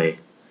you play,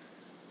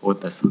 what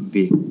would that song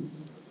be?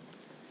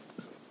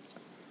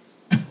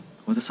 What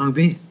would the song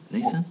be,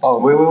 Nathan? Oh,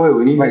 Wait.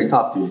 We need Wait. his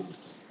top 3.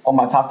 Oh,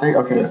 my top 3?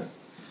 Okay. Yeah.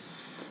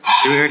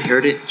 You already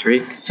heard it,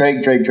 Drake? Drake.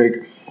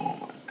 Oh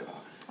my god.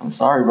 I'm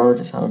sorry, bro.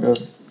 Just how it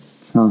goes.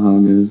 It's not how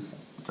it goes.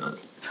 It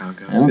does. That's how it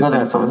goes. Let me go It's there. like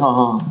a song.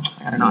 No.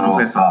 I gotta No, go. don't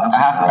play stop. I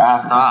have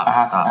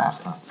to.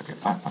 Stop. Okay,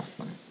 fine.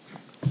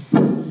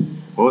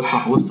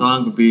 What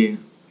song would be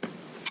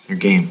your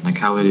game? Like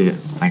how would it,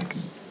 like,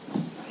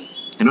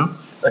 you know?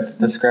 Like,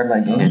 describe my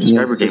game. Yeah, describe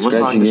Yes, your game. What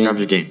describe song your describes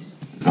your game?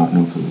 No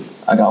clue.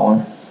 I got one.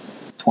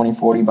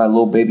 2040 by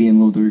Lil Baby and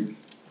Lil Durk.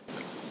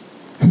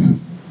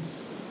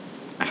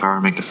 If I were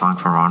to make the song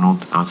for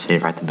Ronald, I would say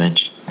right the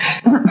bench.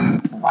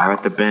 I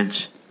at the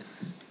bench,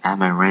 I have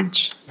my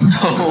wrench,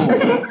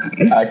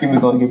 Alright, keep it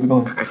going.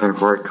 because I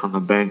work on the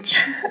bench.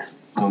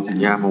 Don't keep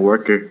it Yeah, I'm a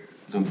worker.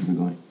 Don't keep it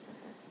going.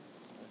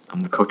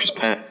 I'm the coach's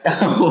pet.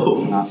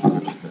 Not so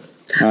much.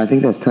 No, I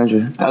think that's Tundra.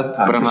 That's But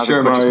I'm for not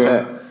sure, the coach's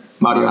Mario. pet.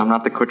 Mario. I'm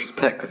not the coach's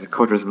pet because the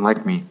coach doesn't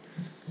like me.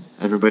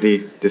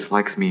 Everybody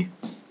dislikes me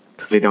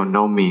because they don't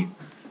know me.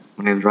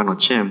 My name's Ronald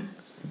Chim.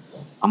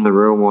 I'm the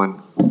real one.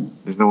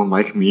 There's no one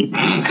like me.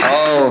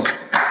 Oh,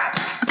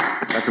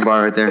 that's a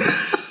bar right there.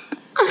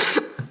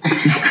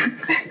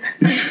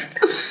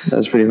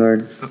 That's pretty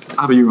hard.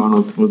 How about you,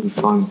 Ronald? What's the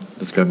song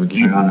describe I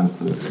again? got no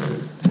clue.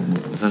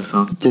 Is that a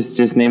song?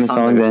 Just name a Sounds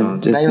song like a then.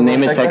 song. Just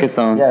name a tech a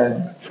song.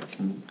 Yeah.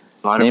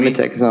 Lot of Name me? a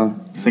tech a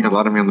song. You think a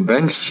lot of me on the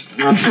bench?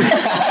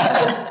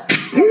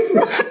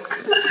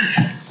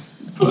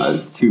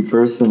 That's too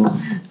personal.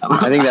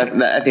 I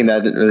think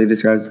that really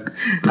describes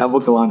How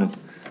about Kalana?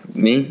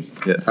 me.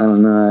 Yes. I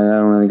don't know. I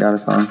don't really got a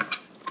song.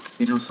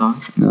 You know a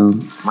song? No.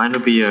 Mine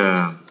would be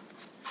let's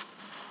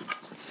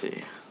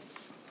see.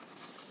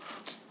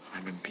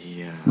 Mine would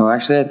be No,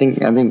 actually, I think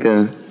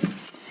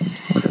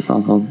what's that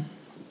song called?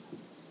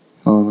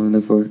 Oh, let me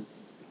look for it.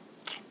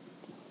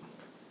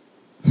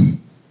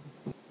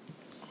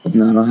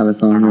 No, I don't have a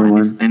song. Never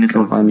mind. any Couldn't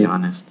song to find be it.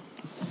 honest.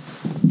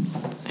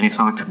 Any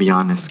song to be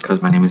honest,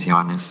 because my name is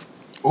Giannis.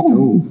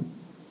 Ooh.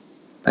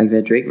 Like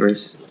that Drake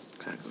verse.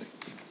 Exactly.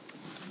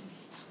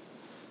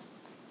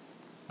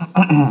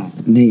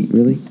 Nate,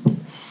 really?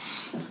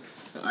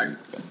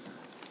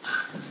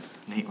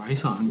 Nate, why are you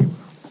so hungry, bro?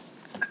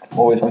 I'm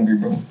always hungry,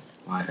 bro.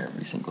 Why?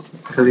 Every single time.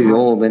 Because he's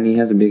old and he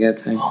has a big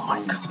appetite. Oh my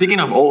god. Speaking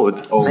of old,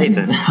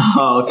 Nathan,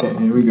 Oh, okay.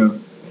 Here we go.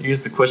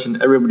 here's the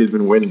question everybody's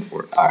been waiting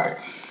for. Alright.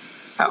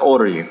 How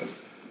old are you?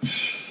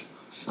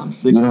 So I'm You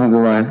 16. don't have to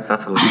lie.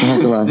 That's a You don't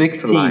have to lie. lie.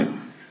 That's a lie.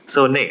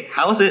 So Nate,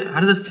 how does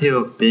it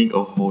feel being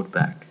a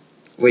holdback?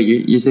 Wait,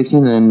 you're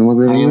 16 and what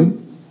grade I are you am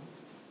in?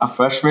 a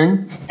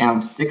freshman and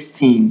I'm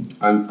 16.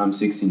 I'm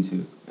 16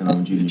 too, and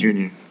I'm a He's a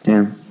junior. junior.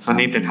 Damn. So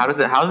Nathan, how's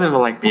it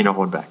like being a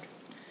holdback?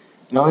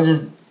 You know,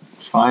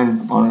 it's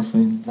fine,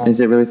 honestly. Is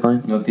it really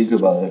fun? No, think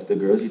about it. The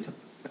girls you talk.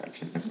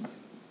 Actually, never mind.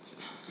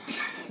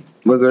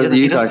 What girls do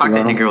He you doesn't talk to, talk to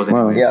any Ronald? girls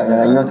Wow. anyways.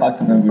 Yeah, you don't talk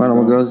to them. Ronald,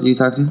 what girls do you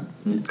talk to?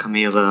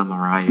 Camila,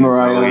 Mariah,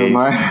 Mariah, Zoe.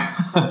 Ron.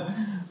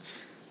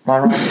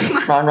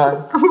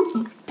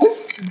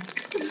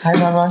 Hi,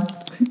 Ron.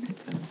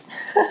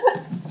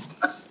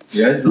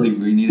 You guys, like,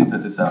 we need to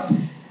put this out.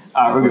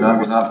 Alright, We're we're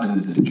not good. putting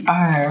this in.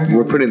 Alright,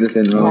 We're putting this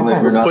in, No, bro.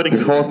 like, we're not Putting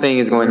This whole thing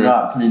is going We're in.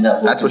 not putting that.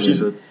 whole That's what thing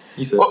she in. said.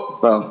 He said.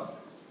 Bro,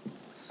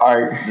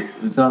 Alright.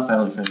 It's not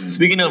family friendly.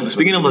 Speaking of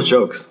the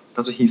jokes,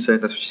 that's what he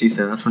said. That's what she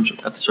said. That's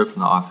a joke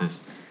from The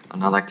Office. I'm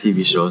not like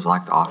TV shows, I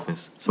like The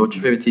Office. So what's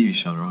your favorite TV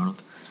show,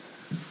 Ronald?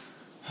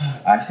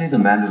 I say The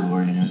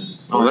Mandalorian is.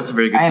 Oh, that's a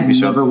very good I have TV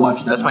show. never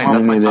watched that. That's my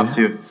neither. top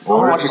two. I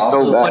watch it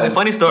so bad.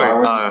 Funny story. Star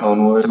Wars,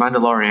 Clone Wars. The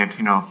Mandalorian.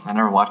 You know, I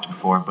never watched it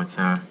before, but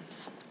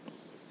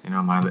you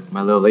know, my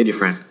little lady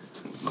friend.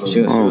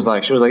 She was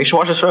like, you should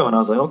watch the show, and I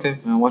was like, okay,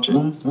 I'll watch it.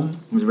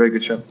 It was a very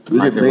good show.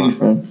 Who's your lady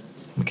friend?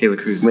 Michaela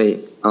Cruz. wait,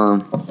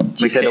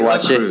 she said to Michaela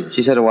watch it. Cruz.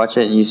 She said to watch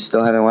it and you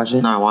still haven't watched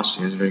it? No, I watched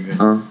it. It was very good.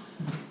 Oh.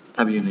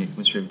 How about you, Nate?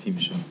 What's your favorite TV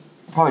show?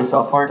 Probably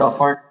South Park.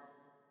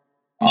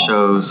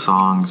 Shows,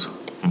 songs,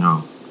 you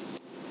know,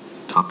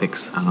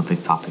 topics. I love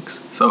these topics.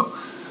 So,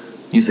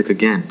 music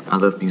again. I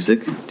love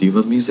music. Do you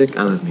love music?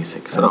 I love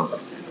music. So,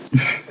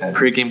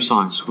 pre-game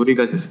songs. Who do you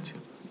guys listen to?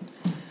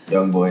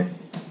 Young boy.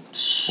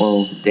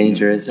 Whoa,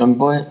 dangerous. Young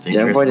boy.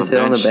 Young boy to sit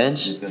on the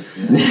bench? I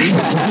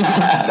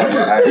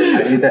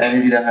need that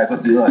energy that hype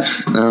up the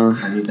life. No.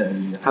 I need that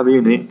energy. How about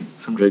you, Nate?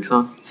 Some Drake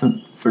song?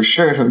 For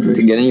sure, some Drake.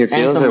 To get in your And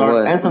feels some or Nar-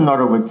 what? And some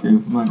Nardo Wick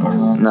too. I'm not gonna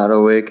lie. Not a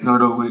wick.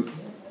 Nardo Wick.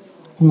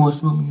 Who wants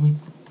to smoke with me?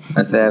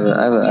 I'd say I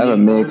have a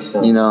mix,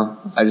 you know.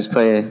 I just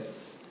play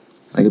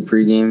like a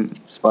pre-game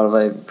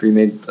Spotify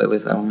pre-made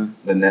playlist, I don't know.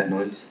 The net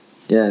noise.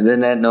 Yeah, then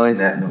that noise.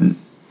 Net noise.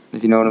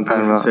 If you know what I'm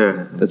talking about.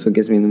 Listen to- That's what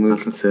gets me in the mood.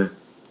 Listen to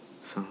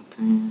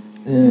something.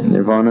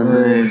 Nirvana.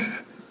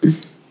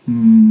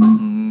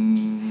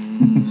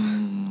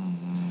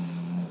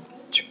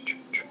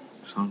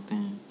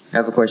 Something. I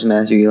have a question to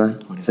ask you, Eli.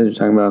 Since we're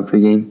talking about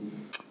pre-game.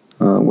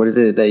 What is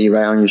it that you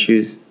write on your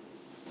shoes?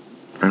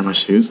 Right on my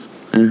shoes?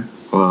 Yeah.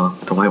 Well,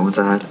 the white ones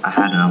I had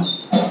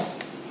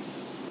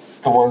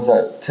The ones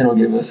that Tino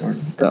gave us, or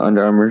The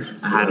Under Armour.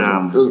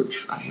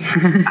 I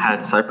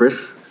had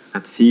Cypress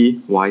at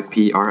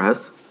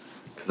CYPRS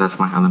because that's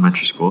my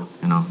elementary school.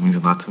 You know, it means a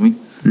lot to me.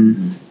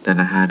 Then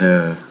I had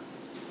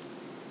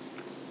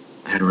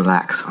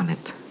Relax on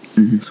it.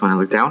 So when I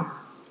looked down,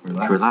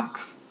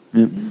 relax.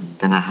 Yep.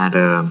 Then I had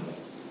I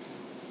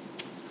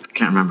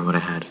can't remember what I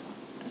had,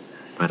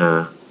 but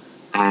I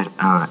had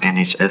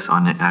NHS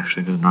on it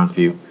actually, because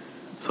Northview.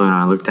 So when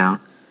I looked down,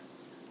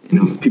 you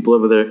know, there's people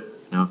over there, you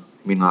know,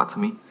 mean a lot to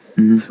me.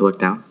 So I look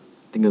down,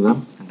 think of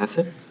them, and that's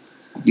it.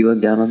 You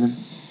look down on them?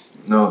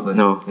 No, like,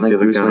 No, Like they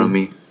look Bruce down on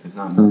Wayne? me. it's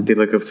not me. They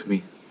look up to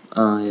me.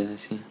 Oh, yeah, I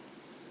see.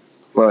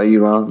 What about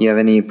you, Ronald? You have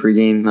any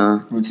pregame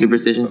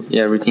superstitions?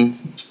 Yeah,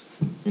 routines?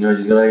 You know, you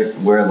just gotta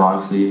wear a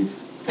long sleeve,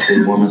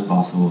 stay warm as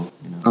possible.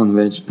 You know, On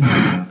the bench.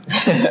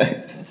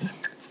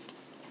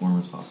 warm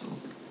as possible.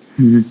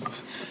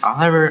 I'll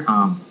never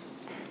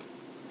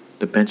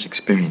the bench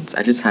experience.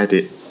 I just had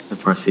it the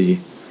varsity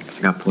because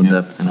I got pulled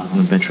up and I was on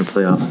the bench for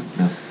playoffs.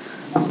 Yeah.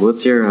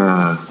 What's your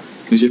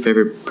who's your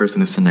favorite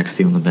person to sit next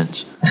to you on the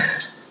bench?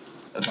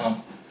 that's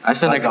all. I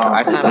sat next. all.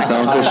 I sat That's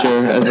next. all for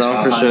sure. That's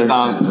all for sure.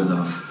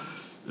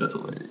 That's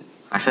hilarious.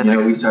 I sat You know,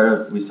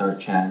 next. we start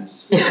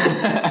chants.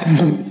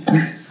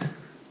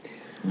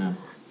 Yeah.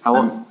 How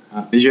long?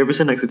 Did you ever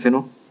sit next to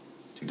Tino?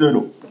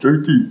 Tino,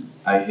 13.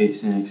 I hate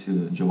sitting next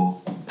to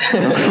Joel.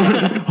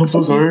 I'm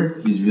so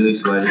sorry. He's really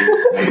sweaty.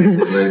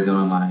 His legs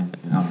don't mind.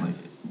 And I don't like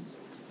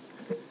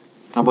it.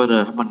 How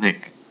about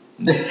Nick?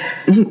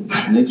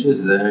 Nick's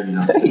just there, you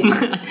know.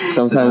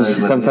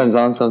 Sometimes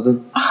on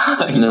something.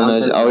 No,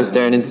 it's always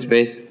staring into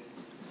space.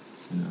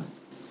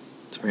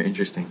 It's very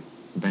interesting.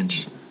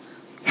 Bench.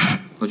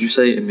 Would you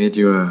say it made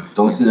you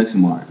Don't sit next to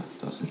Mark.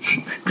 Don't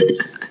sit.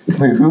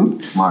 Wait, who?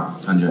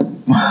 Mark, Tundra.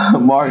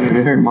 Mark, I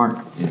heard Mark.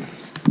 Yeah.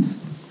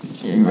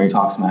 Yeah, He right.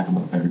 talks smack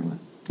about everyone.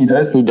 He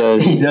does? He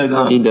does. He does,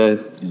 huh? He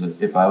does. He's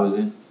like, if I was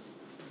in,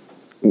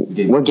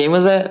 What game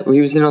was that? He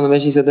was sitting on the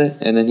bench, he said that?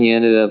 And then he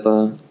ended up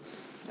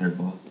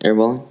airball.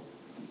 airballing?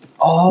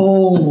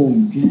 Oh,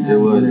 yeah. It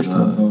was, I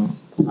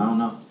I don't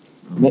know.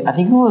 I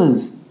think it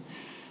was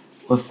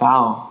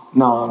LaSalle.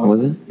 No, it Was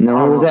wasn't. it?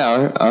 No, it was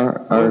at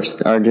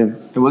our gym.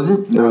 It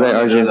wasn't? It was at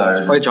our gym.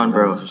 probably John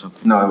Burroughs or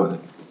something? No, it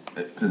wasn't.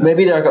 'Cause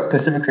Maybe they're like a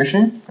Pacific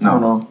Christian? I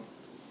don't No. know.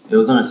 It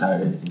was on a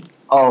Saturday, I think.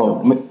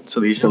 Oh,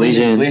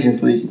 Salesian.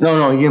 Salesian.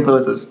 No, he didn't play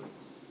with us.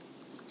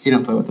 He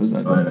didn't play with us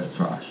that Oh, day. yeah, it's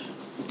Rosh.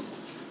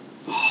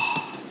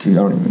 Dude,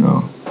 I don't even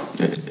know.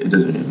 It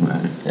doesn't even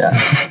matter. Yeah,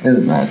 it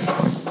doesn't matter at this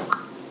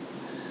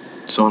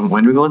point. So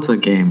when we go into a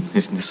game,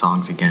 listen to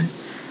songs again.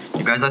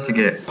 You guys like to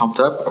get pumped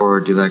up, or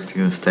do you like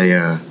to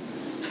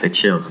stay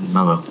chill and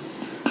mellow?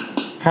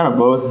 Kind of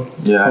both.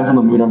 Yeah. Depends on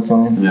the mood I'm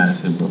feeling. Yeah, I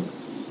said, bro.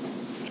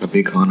 What do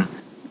you call it?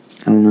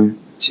 I don't know.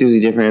 It's usually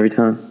different every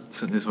time.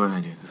 So this is what I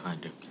do.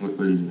 What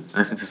do you do? I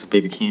listen to some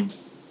Baby Keem,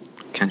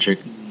 Kendrick.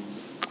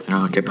 You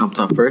know, I get pumped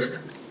up first,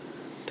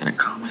 then I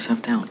calm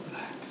myself down.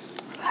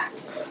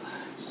 Relax.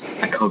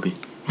 Like Kobe.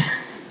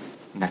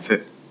 And that's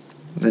it.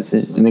 That's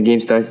it. And the game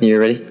starts and you're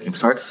ready? Game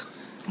starts.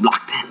 I'm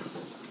locked in.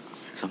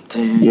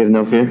 Something. You have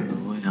no fear?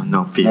 I have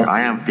no fear.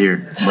 I am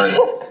fear. But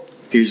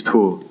Fear's a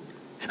tool,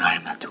 and I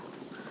am that tool.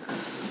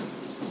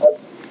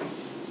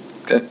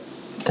 Okay.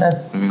 Okay.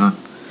 Moving on.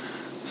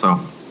 So,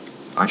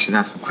 I should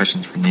have some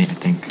questions for Nate, I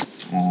think.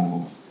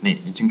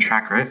 Nate, you're doing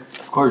track, right?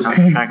 Of course.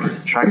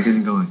 Track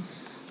isn't going.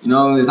 You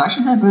know, it's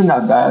actually not doing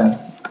that bad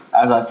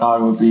as I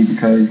thought it would be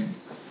because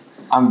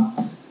I'm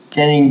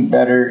getting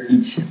better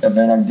each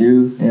event I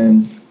do,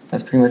 and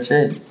that's pretty much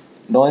it.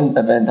 The only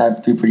event I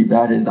do pretty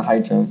bad is the high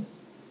jump.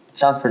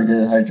 Sean's pretty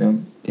good at high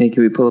jump. Hey,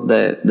 can we pull up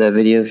that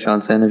video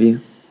Sean sent of you?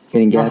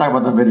 Getting Let's talk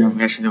gassed? about the video.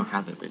 We actually don't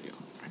have that video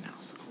right now.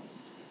 So.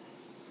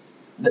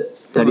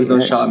 There was no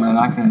shot, man.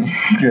 I couldn't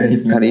do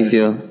anything. How do you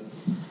feel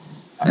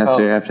I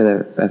felt- after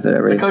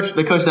that race?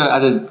 The coach said I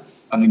did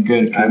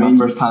good because I my mean-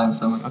 first time.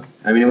 So I'm like, okay.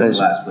 I mean, it That's-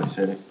 wasn't last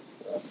place, right?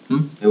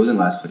 It wasn't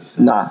last place.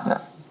 So. Nah.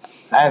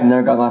 I have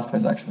never got last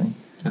place actually.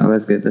 Oh,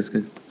 that's good. That's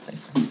good.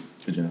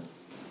 Good job.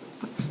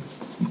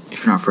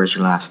 If you're not first,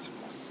 you're last.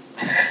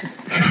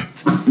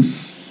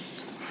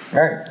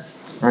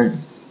 Right.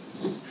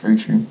 Very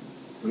true.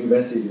 What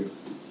events do you do?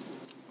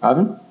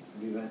 Alvin? What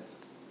events?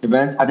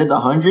 Events. I did the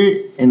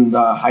 100 and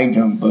the high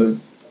jump, but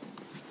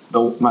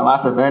my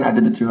last event I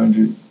did the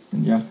 200.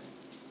 And yeah,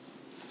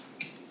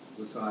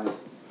 What's the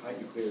highest height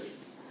you cleared?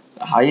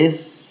 the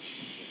highest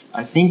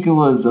I think it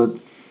was a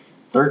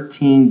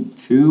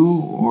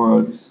 13.2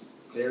 or.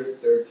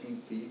 Cleared 13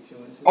 feet, 2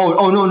 inches?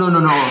 Oh no.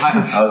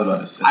 I was about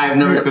to say. I have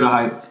never cleared a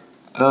height.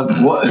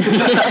 What?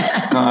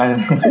 No,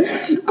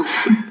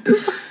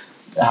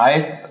 the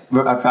highest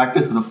I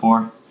practiced was a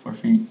 4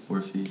 feet.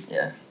 4 feet.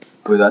 Yeah.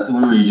 Wait, that's the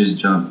one where you just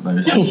jump by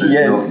yourself. Right?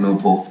 Yes. No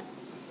pull.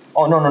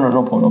 Oh no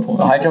pull.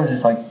 The high jump is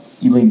just like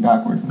you lean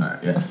backwards.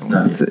 Alright, yeah. That's the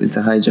No, one. It's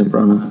a high jump,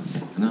 Ronald.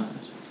 No.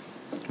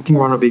 I think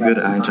Ron will be good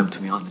at high jump, to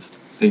be honest.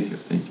 Thank you.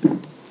 You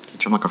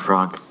jump like a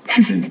frog.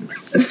 Thank you.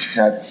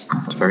 Yeah,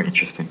 It's very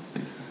interesting.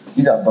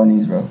 you got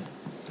bunnies, bro.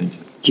 Thank you.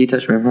 Can you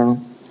touch rim, Ronald?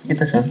 You can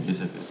touch him.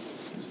 Yes, I could.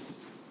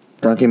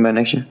 Talking about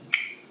next year.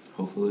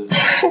 Hopefully. Do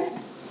you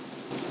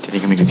think he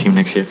can make the team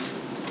next year?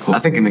 I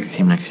think he can make the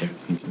team next year.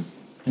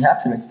 You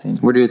have to make the team.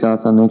 What are your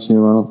thoughts on next year,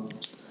 Ronald?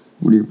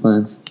 What are your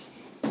plans?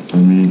 I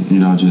mean, you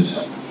know,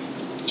 just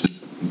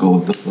go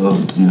with the flow,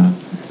 you know.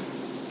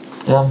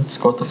 Yeah,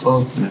 just go with the flow.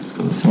 Yeah, just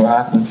go with the See what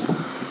happens.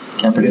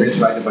 Can't Get predict it.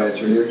 distracted by the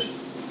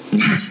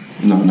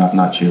cheerleaders. No, not The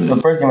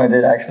cheerleading. first game I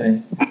did,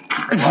 actually.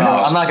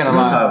 I'm not gonna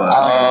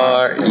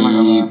lie.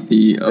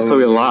 That's why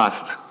we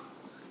lost.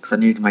 Because I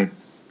needed my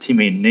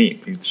teammate Nate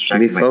to be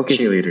distracted by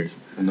focused. cheerleaders.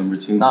 And number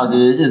 2. No,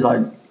 dude, it's just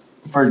like,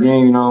 first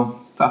game, you know,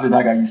 after that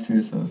I got used to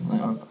it, so I was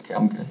like, oh, okay,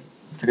 I'm good.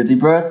 Took a deep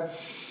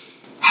breath.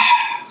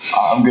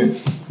 I'm good.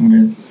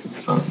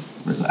 So,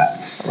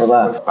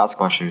 relax.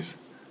 Basketball shoes.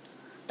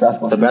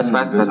 Basketball. The best,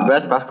 shoes. the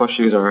best basketball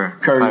shoes are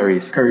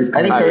Kyrie's. Curry's.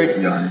 I think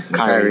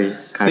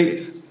Curry's.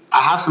 Kyrie's. I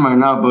have some right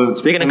now, but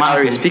Speaking of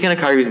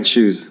Kyrie's and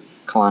shoes,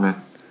 Kalana,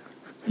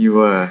 you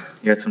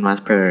had some nice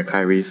pair of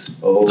Kyrie's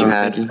Oh, that you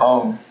thank had, you.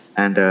 Oh,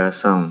 and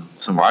some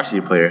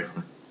varsity player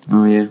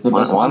Oh, yeah. the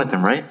best one. wanted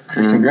them, right?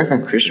 Christian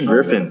Griffin. Christian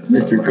Griffin.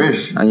 Mr.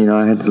 Chris. You know,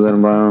 I had to let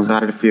him borrow So them. how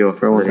did it feel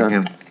For one letting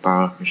time. him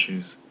borrow your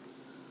shoes?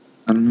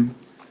 I don't know.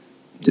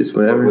 Just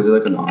whatever. Was it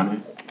like an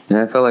honor?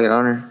 Yeah, I felt like an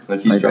honor.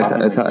 Like he's Like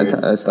dropping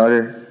a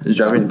starter is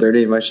dropping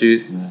 30 in my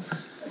shoes. Yeah.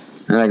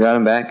 And I got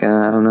them back, and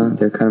I don't know.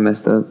 They're kind of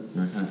messed up.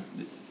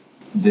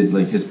 Did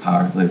like his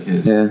power, like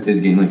Yeah. his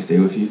game, like stay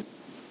with you?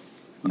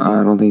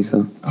 I don't think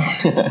so.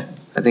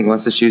 I think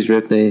once the shoes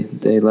ripped, they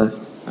left.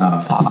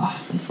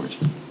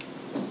 Unfortunate.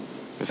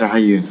 Is that how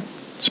you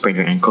sprained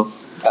your ankle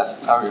That's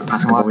power.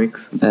 past couple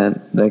weeks?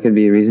 That could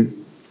be a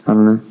reason. I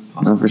don't know.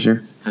 Not for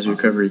sure. How's your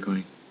recovery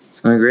going? It's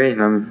going great.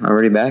 I'm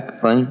already back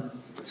playing.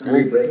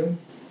 Somebody break them?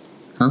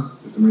 Huh?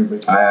 Did somebody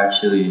break them? I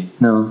actually,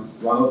 No.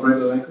 Ronald break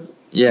the ankles?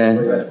 Yeah.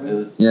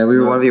 Yeah, we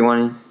were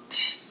 1v1,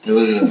 it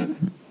was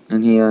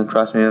and he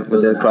crossed me up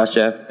with a cross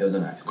jab. it was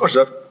an accident. course,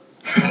 Jeff.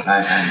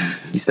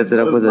 He sets it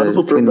up with Might as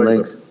well throw between the it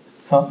back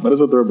legs. Might as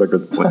well throw it back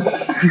at the point.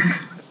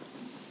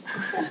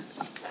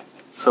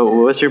 So,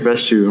 what's your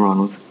best shoe,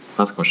 Ronald?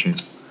 Basketball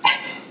shoes.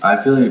 I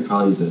feel like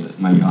probably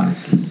my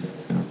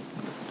Giannis.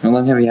 How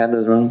long have you had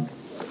those, Ronald?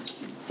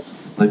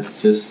 Like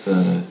just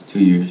 2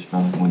 years,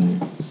 probably 1 year,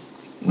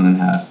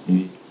 1.5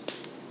 maybe.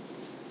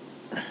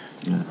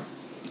 Yeah,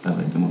 I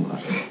like them a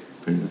lot.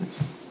 Pretty nice.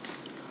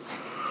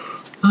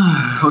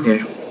 Okay.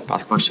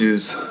 Basketball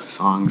shoes,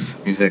 songs,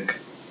 music,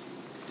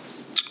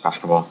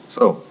 basketball.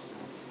 So,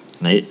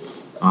 Nate,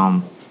 I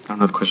have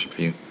another question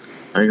for you.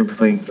 Are you gonna be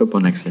playing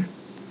football next year?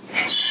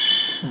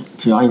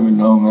 Gee, I don't even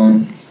know,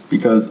 man.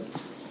 Because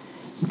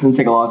it's gonna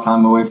take a lot of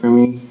time away from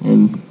me,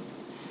 and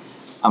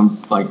I'm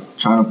like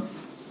trying to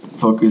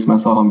focus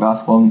myself on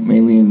basketball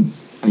mainly, and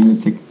I need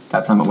to take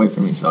that time away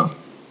from me. So,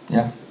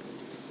 yeah.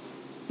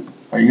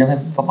 Are you gonna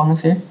play football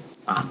next year?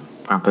 I'm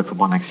gonna play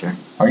football next year.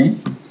 Are you?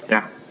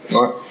 Yeah.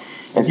 Or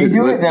if you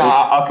do it, then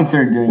I'll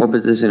consider doing What it.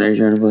 position are you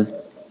trying to play?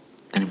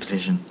 Any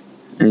position,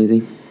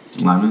 Anything?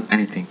 Lineman?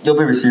 anything. You'll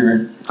be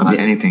receiver. I'll be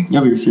anything.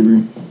 You'll be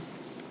receiver.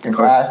 You're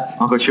fast.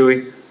 Uncle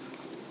Chewy,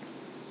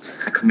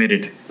 I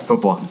committed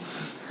football,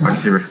 wide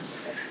receiver.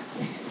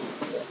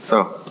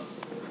 So,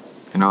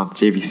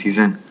 JV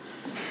season.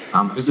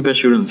 Who's the best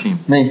shooter on the team?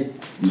 Me.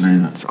 Very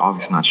nice. It's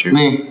obviously not true.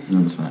 Me.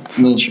 No, it's not.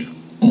 Me. True.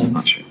 It's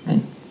not true.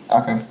 Okay.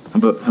 How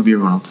about you,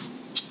 Ronald?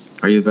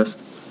 Are you the best?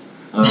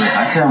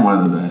 I say I'm one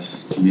of the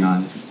best, to be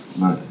honest.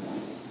 But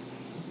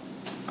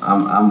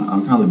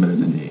I'm probably better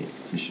than Nate,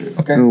 for sure.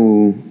 Okay.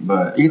 Ooh.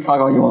 But You can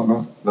talk all you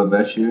want, bro.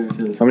 best shooter, I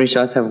feel like How many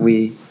shots have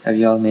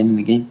y'all made in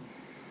the game?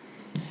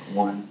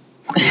 1.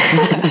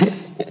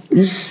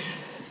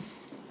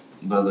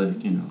 But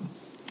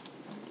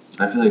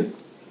like,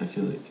 I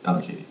feel like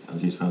LJ.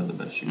 LJ's probably the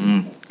best shooter.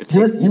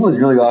 He was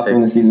really off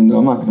during the season, though.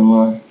 I'm not gonna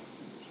lie.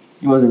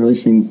 He wasn't really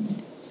shooting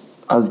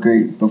as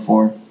great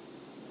before.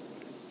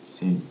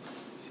 Same.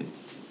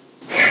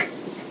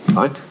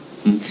 What?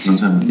 I'm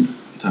talking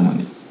about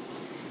Nate.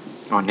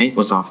 Oh, Nate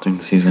was off during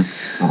the season.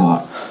 A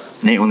lot.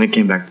 Nate only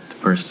came back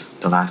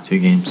the last 2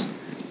 games.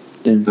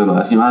 The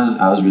last game,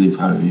 I was really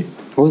proud of you.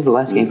 What was the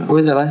last game? What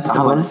was our last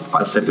opponent?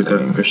 Pacifica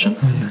and Christian.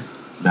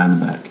 Down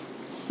the back.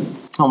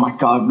 Oh my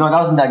God! No, that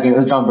wasn't that game. It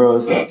was John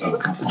Burroughs.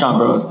 John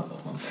Burroughs.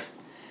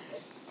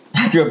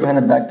 I threw a behind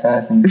the back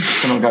pass and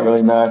someone got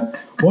really mad.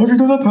 Why'd you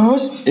do that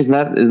pass? Is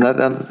not that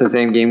the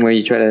same game where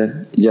you try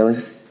to jelly?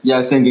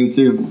 Yeah, same game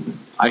too.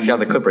 I got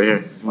the clip right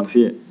here. You want to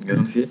see it? You guys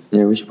want to see it?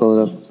 Yeah, we should pull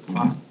it up.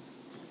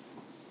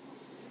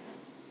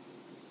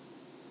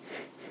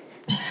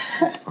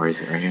 Or is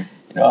it right here?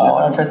 No, I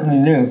want to try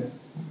something new.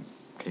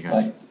 Okay,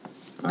 guys.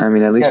 Like, I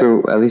mean, at least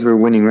we're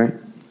winning, right?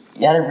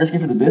 you had to risk it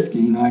for the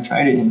biscuit. I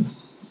tried it and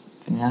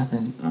it didn't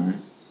happen. Alright.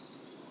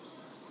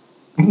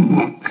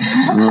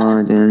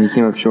 Oh damn, you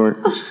came up short.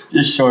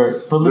 Just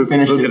short, but Luke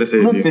finished Luke it. could've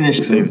saved Luke you. finished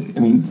He it. saved you. I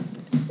mean,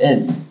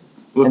 and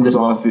Luke and was did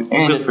well. honestly,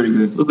 And it's pretty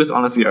good. Luke was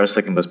honestly our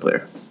second best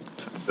player.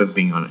 If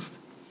being honest.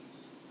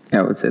 Yeah,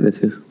 I would say that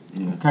too.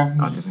 Yeah. Okay.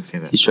 I didn't say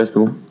that. He's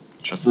trustable,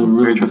 Trustable. He's a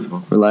Very really-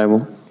 trustable.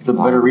 reliable. He's a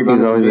better rebounder.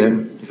 He's always there.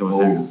 He's always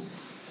there.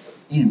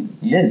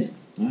 He is.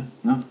 Yeah.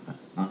 No.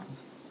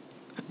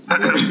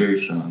 Very, very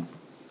strong.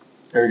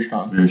 Very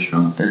strong. Very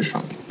strong. Very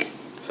strong.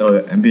 So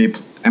the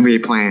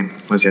NBA playing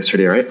was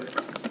yesterday, right?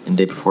 And the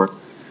day before.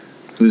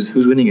 Who's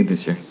winning it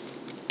this year?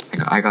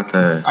 I got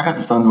the I got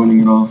the Suns winning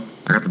it all.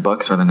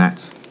 Bucks or the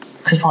Nets.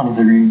 Chris Paul needs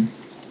a ring.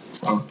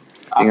 So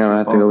I think I'll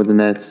have to go with the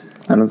Nets.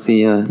 I don't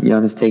see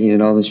Giannis taking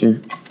it all this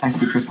year. I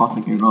see Chris Paul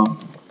taking it all.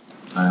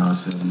 I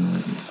honestly have no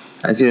idea.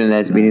 I see the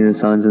Nets beating the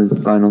Suns in the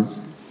finals.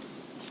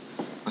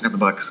 Look at the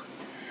Bucks.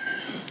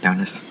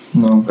 Giannis,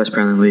 No. best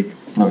player in the league.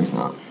 No, he's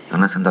not.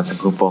 Giannis and that's a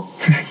good ball.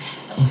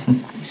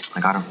 I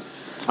got him.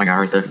 That's my guy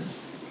right there.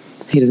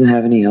 He doesn't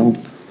have any help.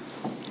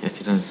 Yes,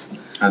 he does.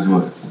 As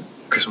what?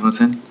 Chris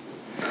Middleton.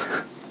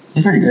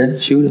 He's pretty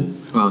good. Shooter.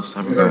 Who else?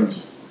 I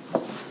forgot.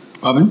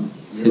 Robin?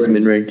 His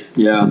mid-range.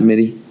 Yeah. His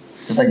midi.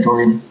 Just like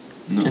Jordan.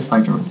 No. Just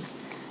like Jordan.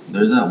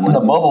 There's that In the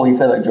one. bubble, he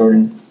played like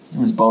Jordan. He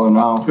was balling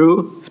out.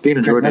 Who? Speaking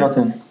of Chris Jordan.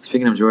 Middleton.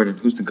 Speaking of Jordan,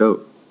 who's the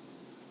GOAT?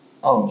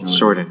 Oh, It's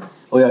Jordan.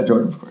 Oh yeah,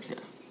 Jordan, of course. Yeah,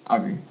 I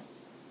agree.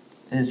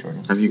 It is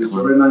Jordan. Have you Is come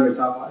on? Jordan on your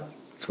top 5?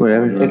 It's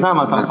whatever. It's not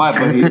my top 5,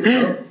 but he's.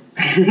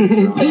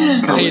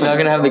 You're not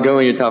gonna have to go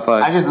in your top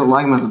I 5. just don't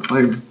like him as a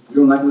player. You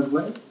don't like him as a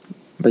player?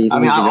 But you think I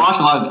mean, he's a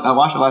good- I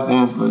watched the last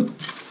dance, but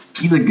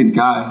he's a good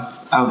guy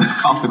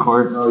off the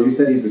court. No, you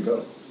said he's the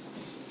GOAT.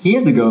 He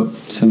is the GOAT.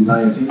 He's not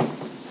on your team.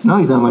 No,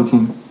 he's not on my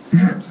team.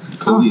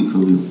 Kobe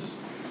was.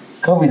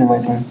 Kobe's on my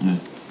team.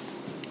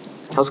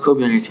 How's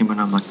Kobe on your team but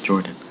not Michael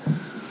Jordan?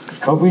 Cause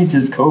Kobe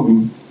just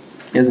Kobe.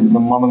 He has the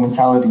mama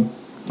mentality.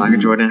 Michael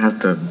Jordan has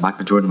the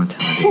Michael Jordan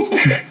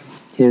mentality.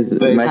 His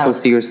But it's Michael not-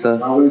 Seager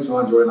stuff. Why would you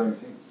want Jordan on your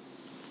team?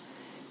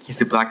 He's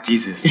the Black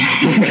Jesus.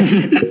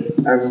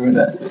 I remember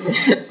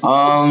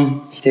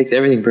that. He takes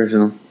everything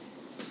personal.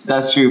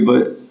 That's true,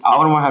 but I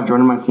wouldn't want to have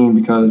Jordan on my team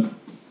because,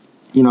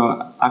 you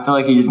know, I feel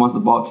like he just wants the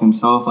ball to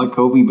himself like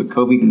Kobe, but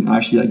Kobe can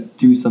actually like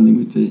do something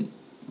with it.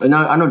 But no,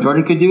 I know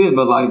Jordan could do it,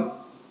 but like,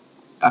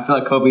 I feel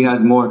like Kobe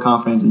has more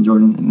confidence than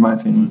Jordan, in my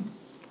opinion.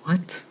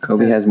 What?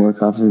 Kobe Yes. has more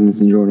confidence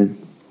than Jordan.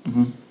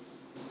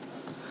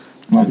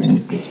 My Good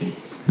opinion. take, good take.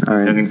 All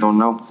right. Still don't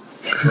know.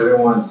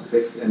 Jordan won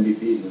 6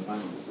 MVPs in the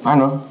finals. I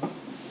know.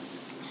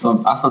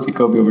 So I still take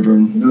Kobe over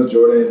Jordan. You know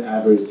Jordan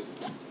averaged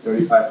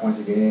 35 points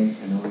a game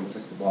and only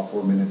touched the ball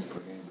 4 minutes per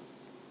game.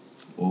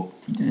 Well,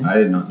 He did. I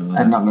did not know I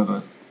that. did not know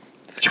that.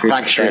 It's crazy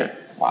Fact straight.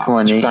 stat. Come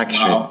on, Nate. Fact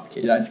straight. Wow.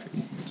 Okay, that's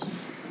crazy.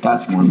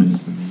 That's More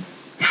minutes than me.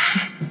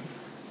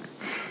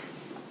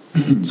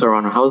 So,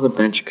 Ronald, how was the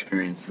bench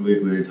experience? We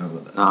already talked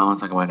about that. No, I want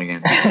to talk about it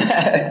again.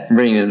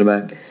 Bringing it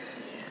back.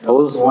 What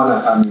was So,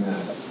 Ronald,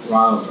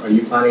 are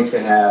you planning to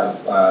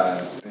have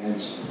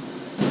bench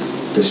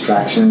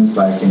distractions,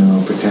 like,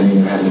 pretending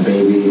you're having a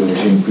baby when you're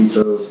shooting free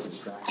throws?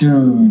 Distractions?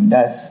 Dude,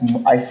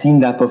 I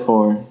seen that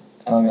before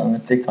on a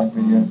TikTok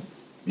video.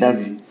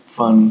 That's Maybe.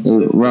 fun.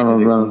 Hey,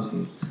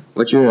 Ronald.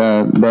 What's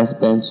your best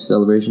bench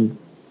celebration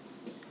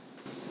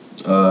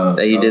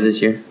that you did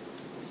this year?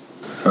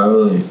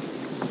 Probably.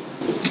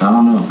 I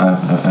don't know.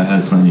 I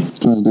had plenty.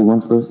 Can you do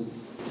one for us?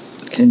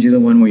 Can you do the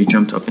one where you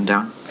jumped up and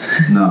down?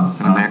 No.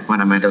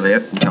 When I made a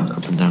layup, you jumped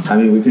up and down. I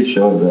mean, we could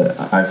show it,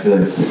 but I feel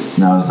like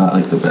now is not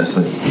like the best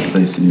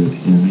place to do it.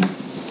 You know what I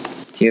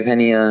mean? Do you have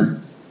any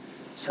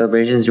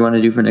celebrations you want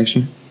to do for next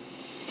year?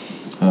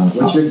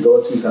 What's your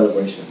go-to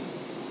celebration?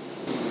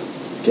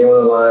 Game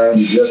on the line,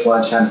 you just won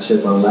a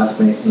championship on last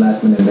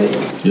minute make.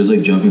 Just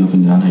like jumping up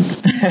and down.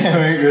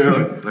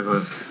 Like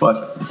Look what Watch,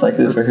 it's like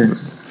this right here.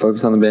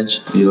 Focus on the bench.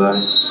 Eli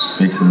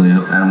makes a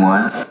layup and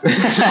why?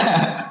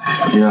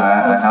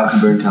 I have to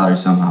burn calories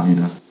somehow.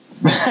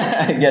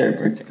 Get it,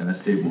 bro. Gotta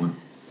stay warm.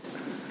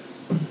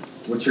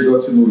 What's your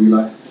go-to move,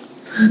 Eli?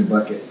 In the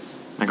bucket.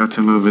 my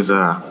go-to move is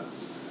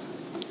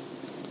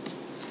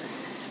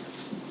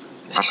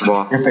pass the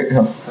ball, Your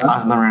favorite.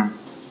 pass the rim,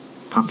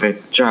 pump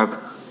fake, jab,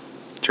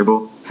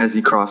 dribble,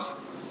 hezzy, cross,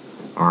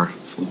 or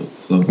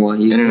Flow.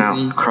 Well, in and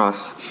out,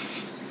 cross,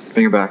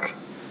 finger back,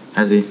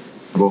 hezzy,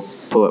 dribble,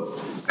 pull up.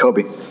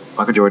 Kobe,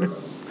 Michael Jordan,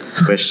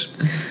 squish.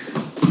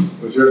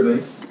 What's your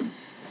name?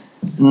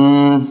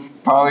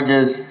 Probably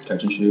just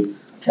Catch and shoot.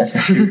 catch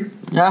and shoot.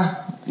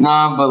 Yeah,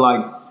 nah, but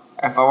like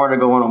if I were to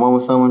go one-on-one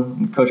with someone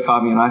and coach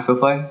called me an ISO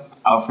play,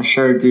 I'll for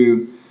sure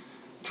do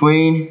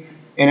tween,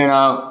 in and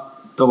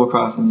out, double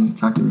cross, and just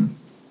attack the rim.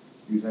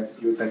 You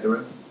would take the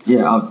rim?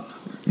 Yeah,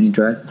 You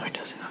drive? No, he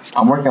doesn't.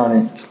 I'm working on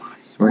it.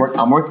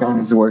 I'm working on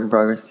It's it. a work in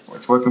progress.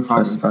 It's work in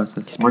Trust progress.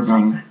 the process. Working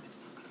on it.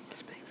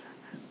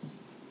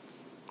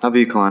 How about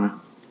you, Kalana?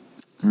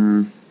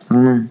 I don't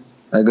know.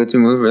 My go-to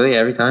move really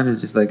every time is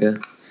just like a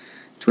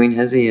tween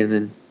hezzy and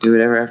then do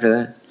whatever after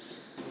that.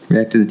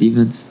 React to the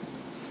defense.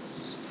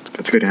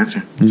 That's a good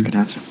answer. That's a good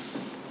answer.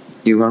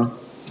 You, Ronald?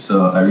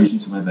 So I reach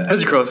into my bag.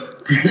 Hezzy cross.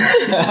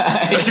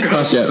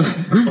 Cross jab.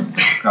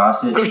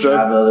 Cross it. Good Grab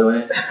job. the other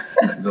way.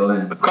 Go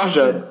in. Cross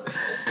jab.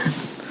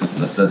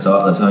 That's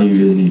all. That's all you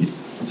really need.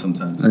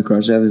 Sometimes. A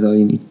cross jab is all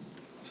you need.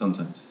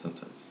 Sometimes.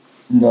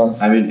 No,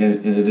 I mean,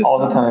 if it's all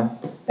the not- time.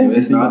 If Every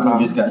it's single not, time.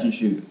 you just catch and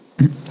shoot.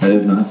 And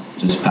if not,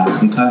 just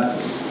pass and cut.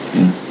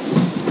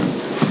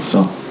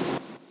 So,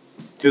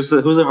 Who's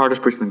the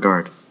hardest person to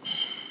guard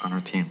on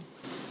our team?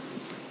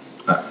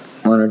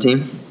 On our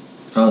team?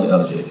 probably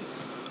LJ.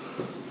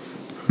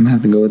 I'm gonna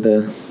have to go with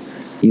the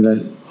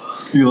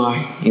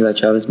Eli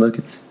Travis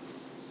buckets.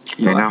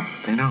 They know.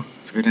 They know.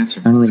 It's a good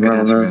answer. I don't It's a think good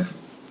Ronald answer, knows.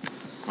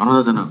 guys. Ronald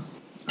doesn't know.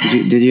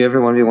 Did you ever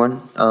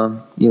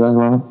 1v1 Eli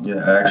Ronald? Yeah,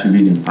 I actually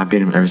beat him. I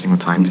beat him every single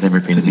time. He's never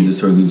beaten Because me. he's a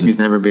sore loser. He's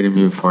never beaten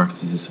me before.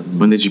 He's a sore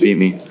When loser. did you beat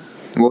me?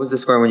 What was the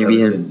score when you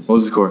beat him? What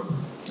was the score?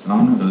 I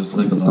don't know. It was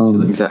like a lot Oh, too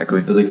late. Exactly.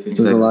 It was like 50 It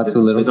was a lot too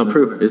little. There's no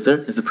proof. Is there?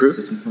 Is there proof?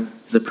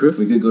 Is there proof?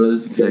 We could go to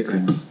this Exactly.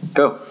 exactly.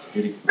 Go.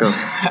 Go.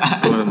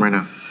 Go with him right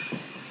now.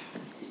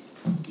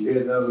 Do you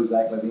guys know who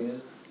Zach Levine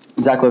is?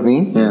 Zach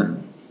Levine? Yeah.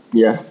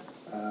 Yeah.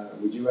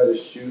 Would you rather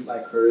shoot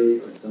like Curry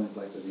or dunk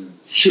like Levine?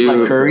 Shoot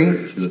like Curry?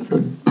 That's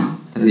an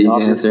easy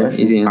Obvious answer.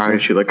 question. Easy I already answer.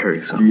 shoot like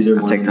Curry, so You're either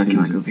I'll take one or dunking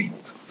two. like Levine.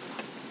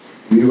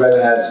 Would you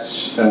rather have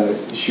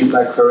shoot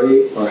like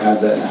Curry or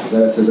have the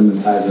athleticism and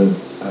size of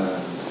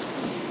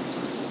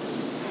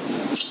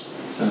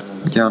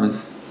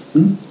Giannis.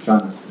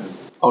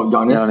 Giannis? Oh,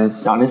 Giannis?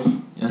 Giannis.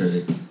 Giannis?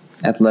 Yes.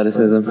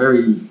 Athleticism.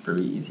 Very,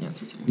 very easy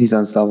answer too. He's What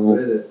unstoppable.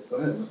 is it? Go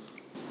ahead.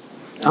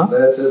 Huh?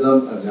 Athleticism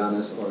of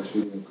Giannis or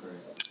shooting of Curry?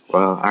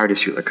 Well, I already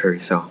shoot like Curry,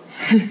 so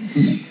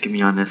give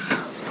me on this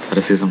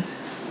athleticism.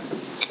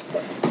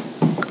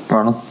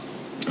 Ronald.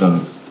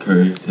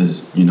 Curry,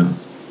 because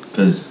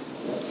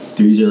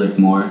threes are like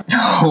more,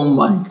 Oh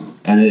my god.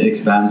 and it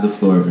expands the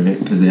floor, right?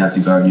 Because they have to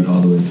guard you all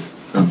the way.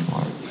 That's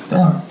smart. The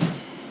Yeah. arm.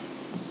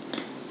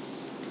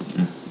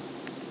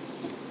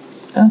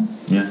 Yeah.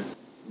 Yeah.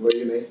 What do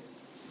you make?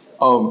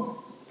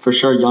 For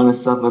sure,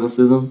 Giannis'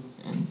 athleticism.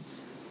 And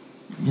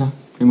yeah,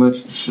 pretty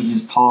much. Because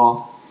he's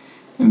tall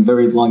and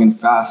very long and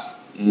fast.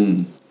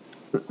 Mm.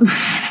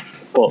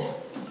 Pause.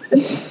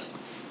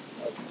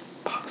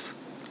 Pause.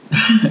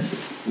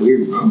 It's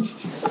weird, bro.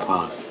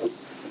 Pause.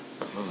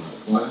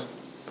 What?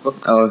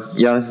 Oh,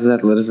 Giannis'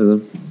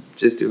 athleticism.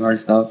 Just too hard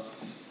to stop.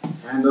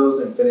 Handles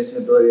and finishing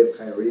ability of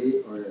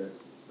Kyrie or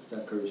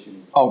Steph Curry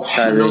shooting? Oh,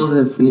 handles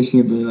and finishing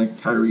ability like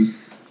Kyrie.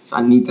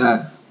 I need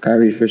that.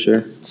 Kyrie for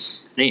sure.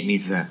 Nate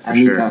needs that, for I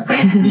need sure. that.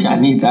 I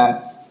need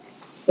that.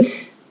 I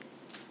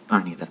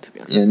don't need that, to be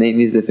honest. Yeah, Nate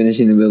needs the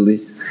finishing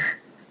abilities.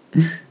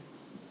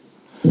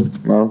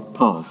 Ronald.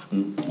 Pause.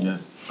 Yeah.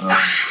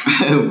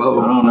 I don't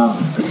know.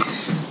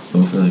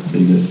 Both are like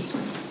pretty good.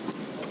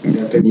 You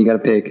gotta pick You gotta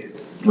pick.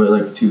 Wait,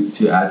 like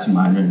to add to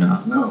mine right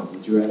now. No.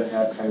 Would you rather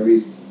have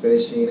Kyrie's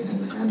finishing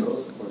and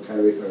handles or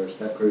Kyrie or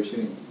Steph Curry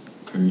shooting?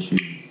 Curry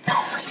shooting.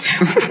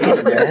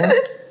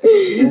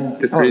 Yeah.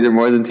 Because threes are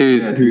more than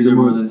twos. Yeah, threes are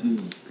more than two.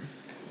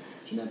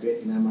 You might not be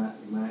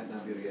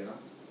able to get off.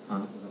 Huh?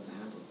 Without the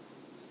handles.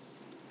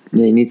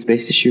 Yeah, you need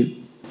space to shoot.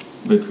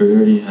 But Curry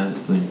already has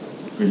like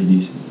pretty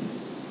decent.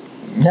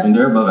 Yeah. And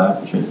they're above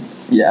average, right?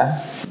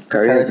 Yeah.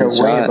 Curry has a Guys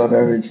are way shot. above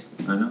average.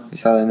 I know. We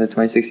saw that in the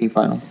 2016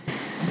 finals.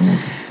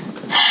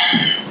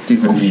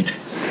 3-1 lead.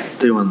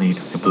 3-1 lead.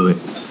 They blew it.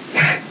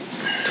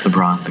 To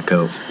LeBron, the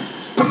GOAT.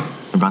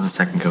 LeBron's the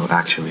second GOAT,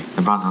 actually.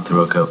 LeBron's not the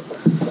real GOAT.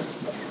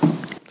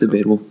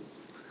 Debatable.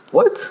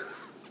 What? It's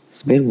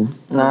debatable.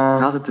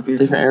 How's it debatable?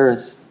 Different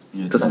eras.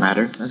 Yeah, Doesn't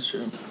matter. That's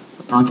true.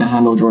 LeBron can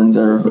handle Jordan's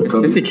era.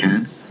 Yes, he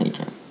can. He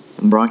can.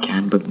 LeBron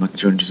can, but Michael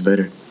Jordan's just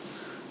better.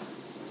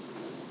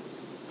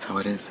 That's how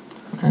it is.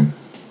 Okay.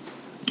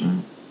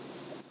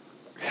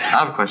 I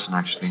have a question,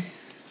 actually.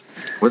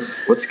 What's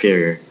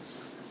scarier?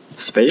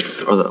 Space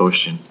or the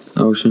ocean?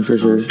 Ocean for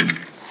sure.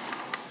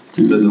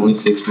 Because only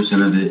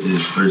 6% of it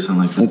is person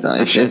like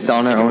It's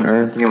on our own I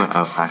earth. think it went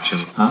up,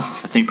 actually. Huh?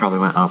 I think it probably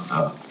went up.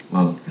 Oh,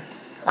 well,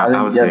 I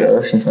think, would yeah, say, the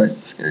ocean's like the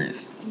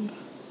scariest.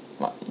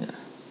 Well, yeah.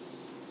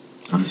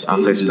 I'll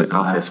say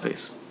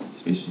space.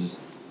 Space is.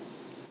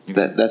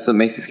 That's what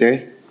makes it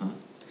scary? Huh?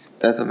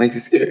 That's what makes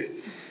it scary.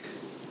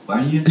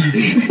 Why do you have to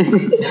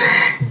say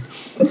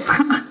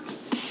that?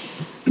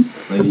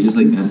 Like, it's just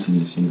like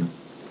emptiness, you know?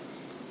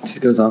 It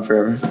just goes on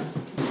forever.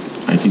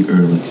 I think or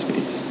like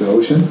space. The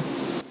ocean?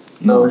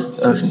 No,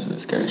 The ocean's really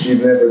scary.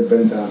 We've never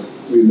been down.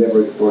 We've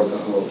never explored the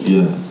whole ocean.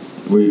 Yeah.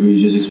 We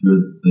just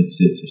explored like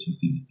 6 or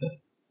something like that.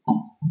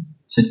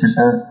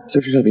 6%.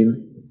 Search it up, Ethan.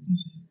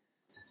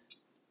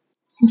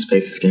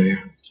 Space is scarier.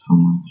 How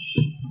much?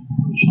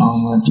 How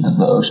much has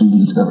the ocean been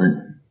discovered?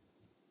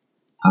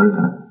 How did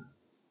that?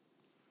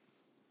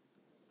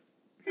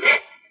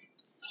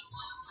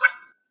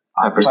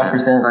 5%. 5%.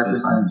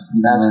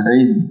 That's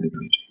crazy.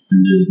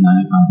 And there's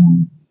 95 more.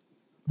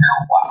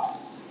 Wow.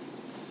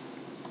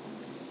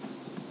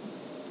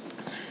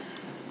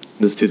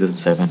 This is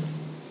 2007.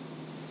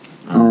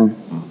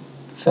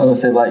 So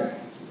let's say like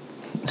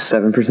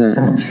 7%.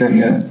 7%,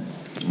 yeah.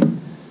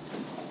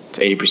 It's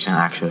 80%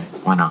 actually.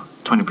 Why not?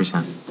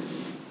 20%.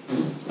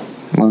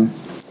 Well,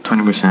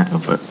 20%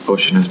 of the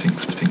ocean is being.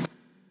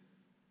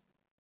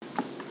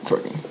 It's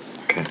working.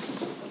 Okay.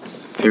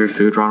 Favorite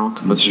food, Ronald?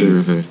 What's your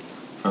favorite food?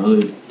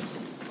 Probably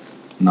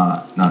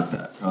not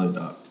that. Probably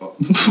dog. Oh.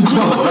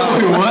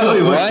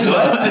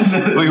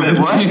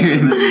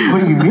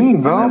 What do you mean,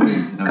 bro?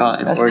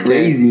 Cotton That's Forte.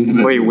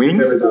 crazy. Wait, wings?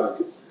 Favorite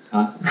dog.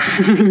 Huh?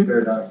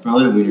 Favorite dog.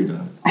 Probably a wiener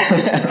dog.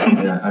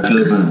 Yeah, I feel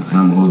like when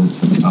I'm old,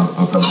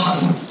 I'll probably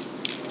have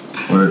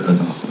one. Or a dog.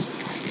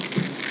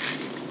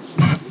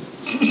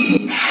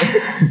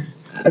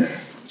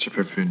 What's your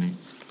favorite food, Nate?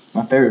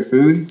 My favorite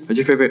food? What's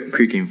your favorite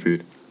pregame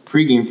food?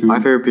 Pre-game food. My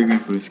favorite pregame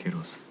food is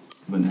Skittles.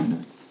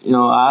 Banana. You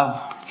know, I've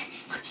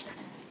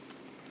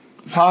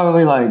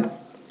probably like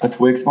a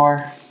Twix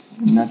bar,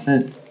 and that's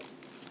it.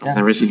 Yeah, I've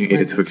never seen just you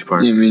eat a Twix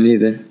bar. Yeah, me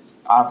neither.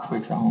 I have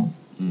Twix at home.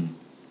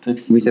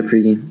 Twix. We said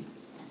pregame.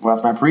 Well,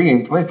 that's my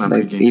pregame Twix. It's not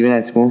Like, pregame. even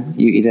at school,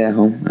 you eat it at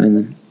home, and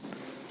then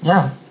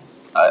Yeah,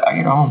 I eat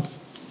at home.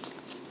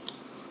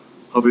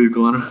 How about you,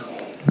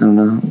 Kalana? I don't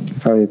know,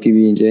 probably a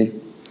PB&J.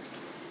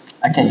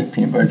 I can't eat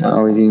peanut butter toast.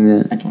 Always eating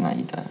that. I cannot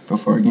eat that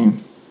before a game.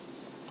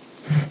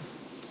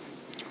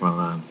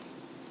 Well,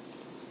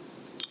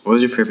 what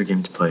was your favorite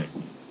game to play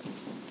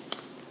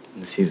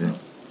in the season?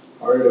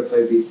 Harder to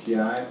play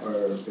BTI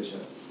or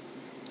Bishop?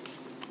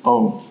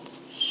 Oh,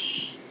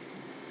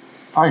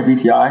 probably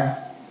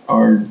BTI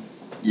or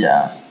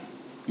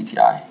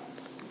BTI.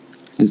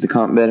 Is the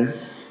comp better?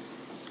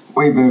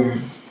 Way better.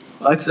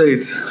 I'd say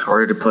it's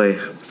harder to play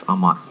with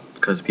Amat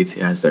because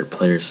BTI has better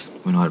players.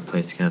 We know how to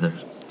play together.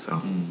 So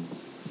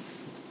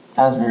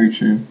That's very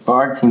true. But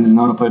our team does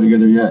not play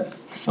together yet,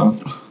 so.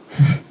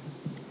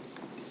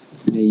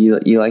 Yeah,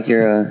 you like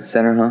your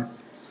center, huh,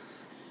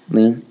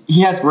 Liam?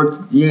 He has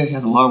work. He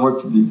has a lot of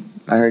work to do.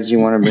 I heard you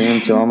want to bring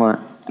him to Almont.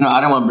 No, I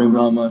don't want to bring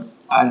Brahma.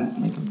 I didn't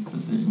make a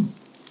decision.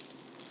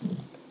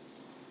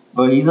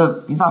 But he's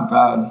not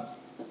bad.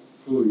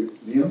 Who,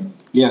 Liam?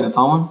 Yeah, the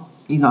tall one.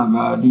 He's not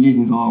bad. He just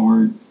needs a lot of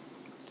work.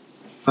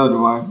 So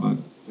do I. But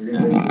They're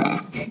gonna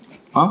bring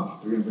huh?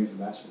 They're gonna bring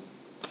Sebastian.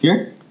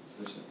 Here?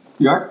 Bishop.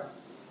 You are?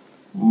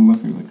 Ooh,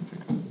 must be like a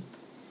pickup.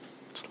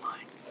 it's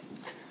lying.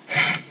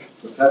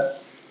 What's that?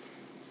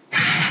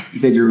 You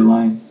said you were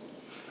lying.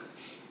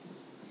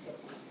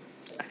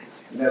 I didn't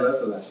say Yeah, I love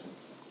Sebastian.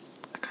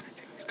 I kind of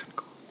do. He's kind of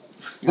cool.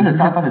 You went to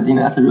South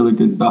Pasadena. That's a really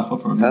good basketball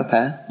program. South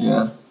Path?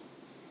 Yeah.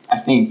 I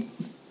think.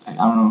 I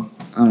don't know.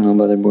 I don't know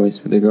about their boys,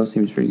 but the girls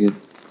seems pretty good.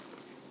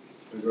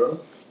 The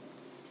girls?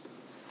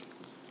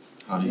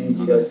 How Do do you you think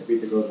know you guys that? could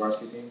beat the girls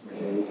varsity team? Or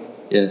the team?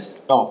 Yes.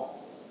 Oh.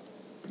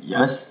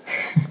 Yes.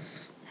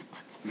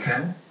 You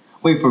can?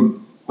 Wait, for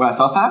what, at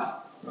South Pass?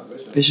 Not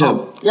Bishop. Bishop.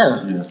 Oh,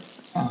 yeah. Yeah.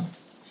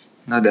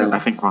 No I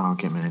doubt. think Ron will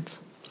get minutes.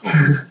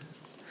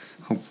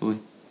 Hopefully.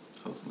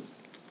 Hopefully.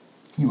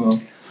 He will.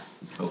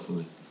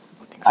 Hopefully.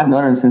 I think so. I've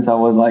known him since I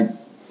was like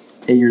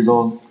 8 years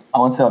old. I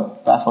went to a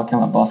basketball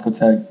camp at Bosco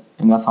Tech,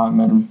 and that's how I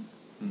met him.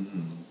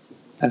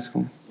 That's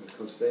cool. With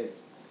Coach Dave.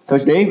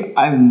 Coach Dave,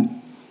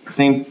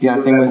 same He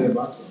was same at with.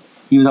 Boston.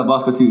 He was at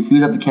Bosco too. He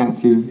was at the camp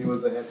too. He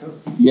was the head coach.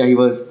 Yeah, he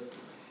was.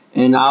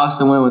 And I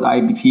also went with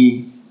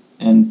IBP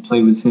and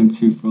played with him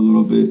too for a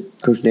little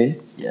bit. Coach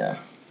Dave? Yeah.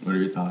 What are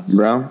your thoughts?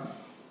 Brown?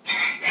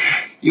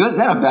 He wasn't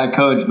that a bad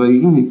coach, but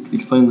he needs to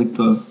explain like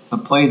the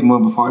plays more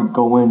before I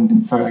go in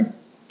and start like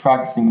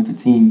practicing with the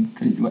team.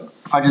 Because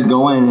if I just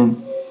go in and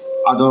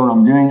I don't know what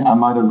I'm doing,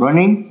 I'm either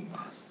running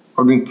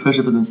or doing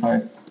push-up to the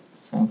side.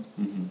 So,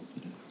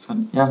 so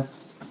yeah.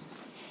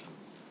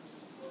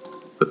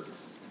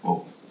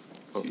 Whoa.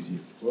 Excuse you.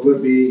 What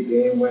would be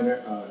game winner?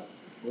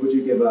 What would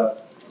you give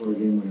up for a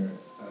game winner?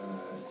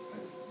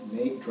 A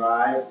Nate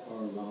drive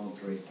or long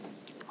three?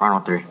 Ron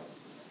on 3.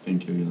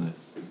 Thank you, Eli.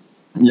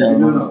 Yeah.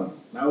 No.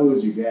 Not what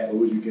would you get? What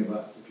would you give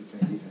up if you're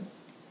playing defense?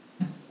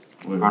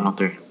 Wait, Ron on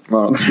 3.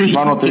 Ronald 3.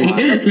 Ronald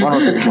 3.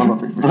 Ronald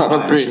 3.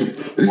 Ronald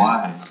 3.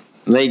 Why?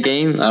 Late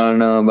game, I don't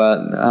know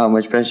about how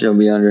much pressure you'll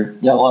be under.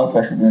 Yeah, a lot of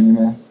pressure on you,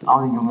 man. I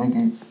don't think you'll make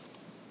it.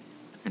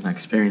 You're not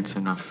experienced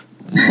enough.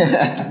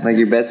 Like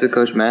your best with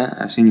Coach Matt,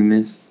 I've seen you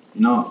miss.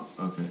 No.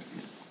 Okay.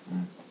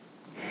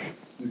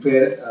 You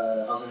played at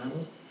Austin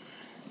Hamilton?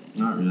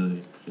 Not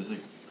really. Just like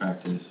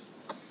practice.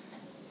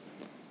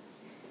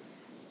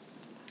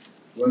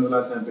 When was the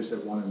last time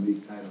Bishop won a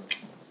league title?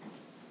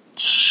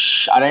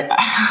 I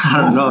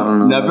don't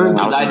know. Never. I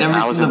Because I never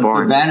wasn't seen the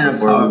born. banner of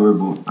Before we were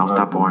born. I was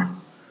not born.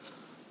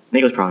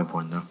 Nick was probably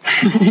born though.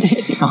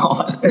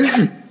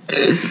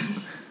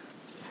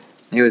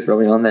 He was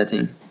probably on that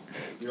team.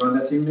 You were on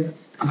that team, Nate?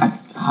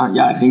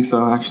 Yeah, I think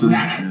so, actually.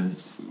 Really?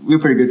 We're a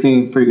pretty good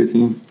team. Pretty good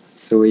team.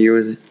 So what year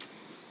was it?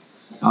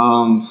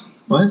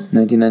 What?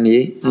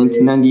 1998?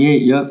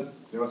 1998, yep.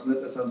 They won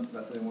that's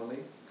when they won league?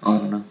 Oh, I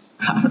don't know.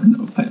 I don't know.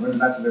 When was the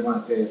last time they won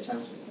a state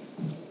championship?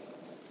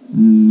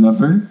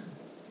 Never.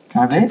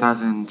 Can I have it?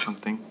 2000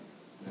 something.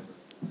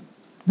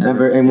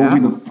 Never. And we'll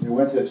be They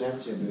went to the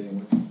championship, but they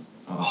didn't win.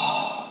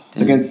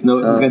 Damn, against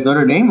tough. against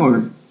Notre Dame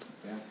or?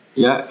 Yeah.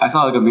 Yeah, I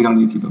saw like a video on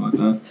YouTube about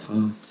that.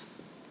 Tough.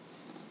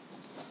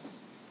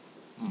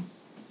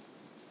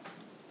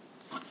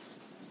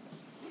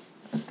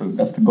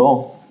 That's the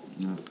goal.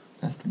 No.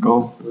 That's the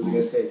goal. What was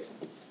it gonna take?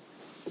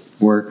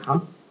 Work.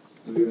 What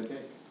was it gonna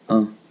take?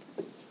 Oh.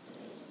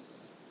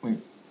 What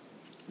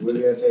was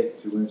it gonna take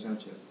to win a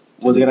championship?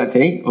 What's it gonna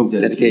take? Oh,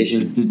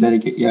 Dedication. Just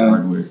dedicate. Yeah.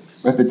 Hard work.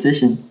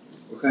 Repetition.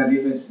 What kind of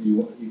defense do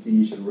you think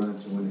you should run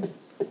to win it?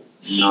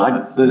 Not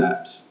Like the-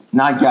 gaps.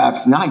 Not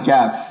gaps. Not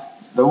gaps.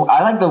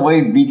 I like the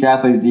way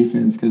BTI plays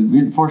defense because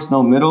we force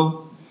no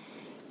middle,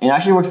 and it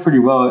actually works pretty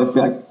well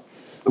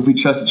if we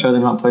trust each other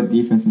and not play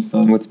defense and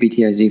stuff. What's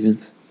BTI's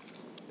defense?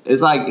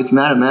 It's like it's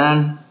man to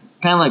man,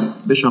 kind of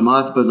like Bishop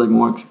Moss, but it's like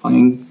more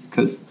explained.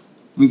 because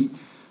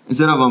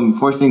instead of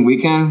forcing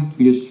weekend,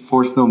 we just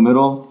force no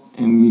middle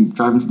and we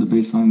drive into the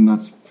baseline. And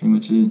that's pretty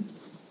much it.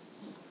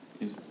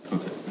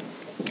 Okay.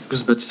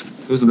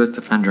 Who's the best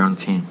defender on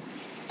the team?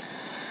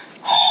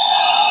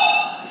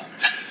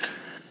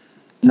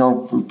 You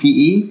know, for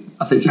PE,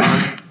 I say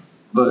Sean,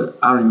 but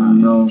I don't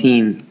even know.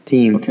 Team.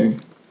 Okay.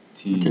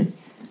 Team. Okay.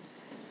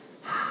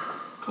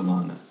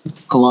 Kalana.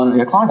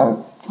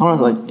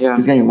 Kalana's like, Yeah.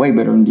 he's getting way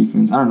better in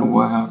defense. I don't know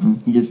what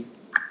happened. He just,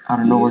 I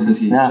don't know where to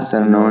snap. Just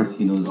out of nowhere.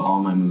 He knows all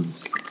my moves.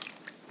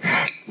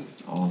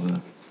 All of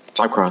them.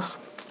 Jab cross.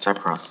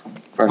 Cross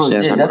Bro,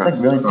 jab. yeah, that's like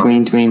really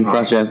Tween,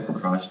 cross jab.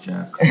 Cross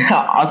jab.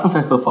 I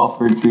sometimes still fall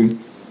for it too.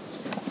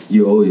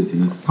 You always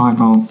do. I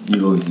know.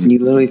 You always do. You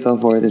literally fell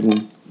for it this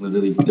one.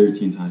 Literally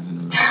 13 times in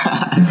a row.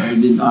 I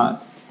did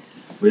not.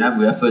 We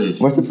have footage.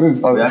 What's the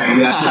proof? Oh, We have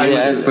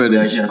Yeah, it's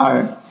footage. Yeah. all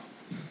right.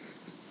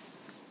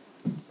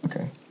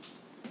 Okay.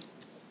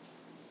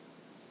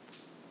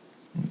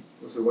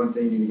 What's the one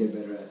thing you need to get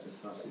better at this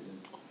offseason?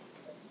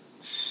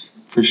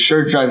 For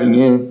sure, driving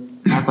in.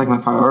 That's like my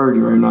priority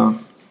right now.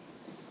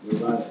 What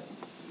about it?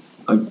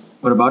 Like,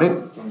 what about it?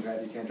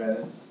 You can't drive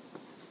it?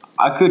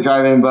 I could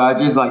drive in, but I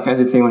just like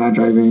hesitate when I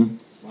drive in.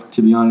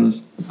 To be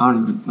honest, I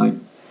don't even like.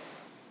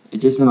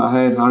 It's just in my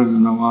head. I don't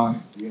even know why.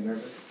 You get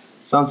nervous?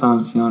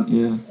 Sometimes, to be honest,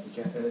 yeah. You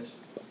can't finish?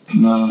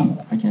 No,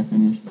 I can't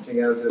finish. You can't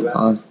get all the way to the basket?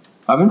 Pause.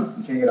 Pardon?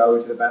 You can't get all the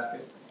way to the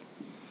basket?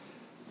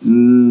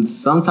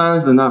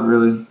 Sometimes, but not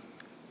really.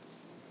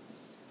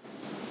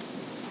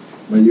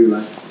 What do you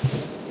like?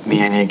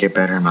 Me, I need to get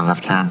better in my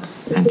left hand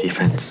and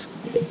defense.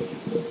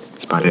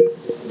 That's about it.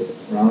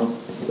 Ronald?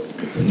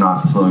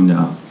 Not slowing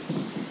down.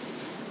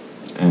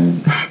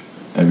 And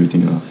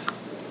everything else.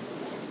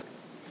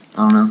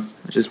 I don't know.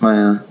 It's just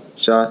my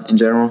shot in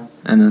general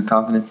and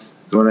confidence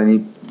is what I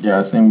need.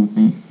 Yeah, same with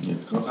me. Yeah.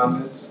 No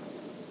confidence?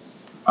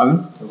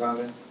 Pardon? No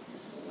confidence?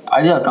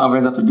 I do have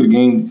confidence after good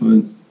games,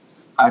 but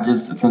I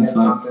just You attempt have to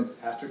like. confidence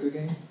after good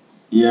games?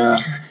 Yeah,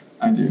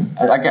 I do.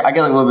 I get like,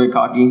 a little bit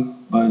cocky,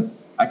 but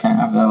I can't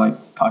have that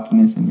like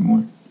cockiness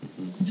anymore.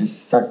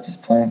 Just start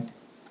just playing.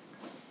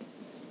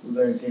 Who's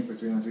on your team for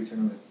 3-on-3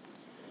 tournament?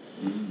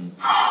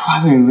 I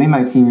haven't even made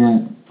my team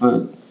yet,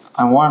 but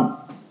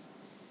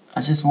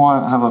I just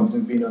want to have It's a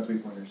going to be no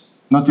 3-pointers.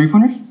 no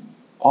 3-pointers.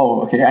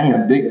 Oh, okay. I need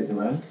a big.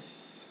 Right?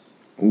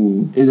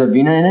 Ooh. Is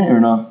Avina in it or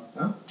no?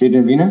 Huh?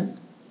 Jaden Avina?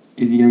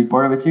 Is he gonna be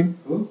part of it too?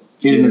 Who?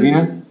 Jaden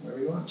Avina? Wherever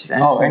you want. Just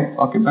ask Oh, him. and,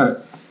 okay, bet.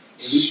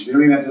 You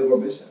don't even have to go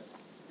Bishop.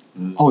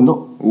 Oh no.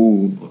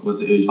 Ooh. What's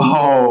the age?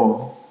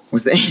 Oh.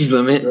 What's the age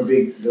limit?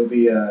 There'll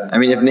be I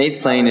mean, if Nate's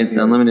playing, it's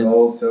unlimited.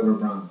 Gold, silver,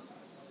 bronze.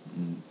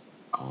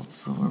 Gold,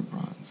 silver,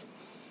 bronze.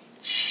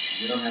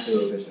 You don't have to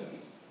go Bishop.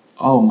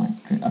 Oh my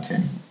god.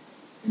 Okay.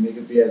 You make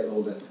it be as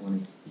old as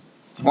 20.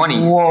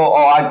 20. Whoa. Oh,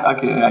 I Well,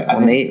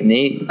 think.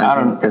 Nate, I I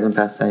don't- think doesn't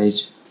pass that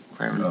age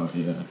requirement. Oh,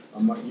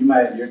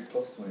 yeah. You're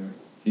close to 20,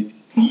 right?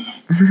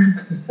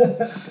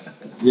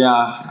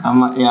 Yeah,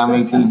 I'm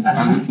 18.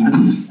 I'm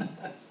 18.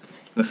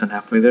 Listen,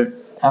 halfway there.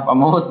 I'm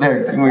almost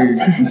there. 2 more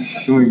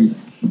years. 2 more years.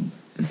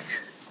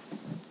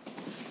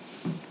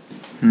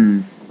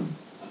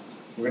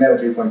 We're going to have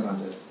a 3-point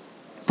contest.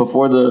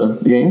 Before the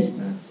games?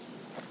 Yeah.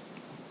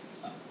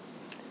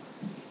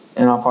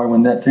 And I'll probably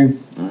win that too.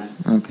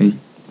 Okay.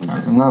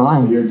 I'm not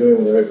lying. You're doing it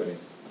with everybody.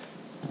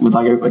 With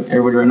like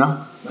everybody right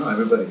now? No,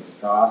 everybody.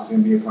 Sauce is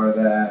going to be a part of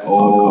that.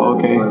 Oh,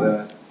 okay. Part of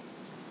that.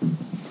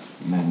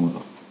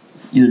 Manuel.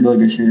 He's a really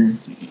good shooter.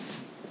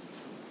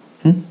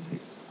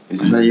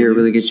 Is I thought you were a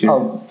really good shooter.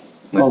 Oh,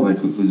 Like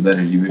who's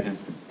better, you or him?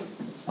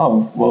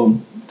 well,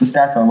 the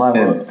stats don't lie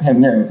about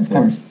him, yeah, of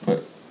course.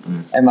 But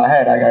in my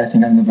head, I gotta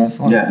think I'm the best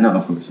one. Yeah, no,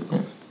 of course.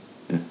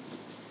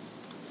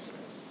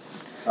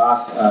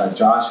 Sauce,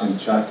 Josh, and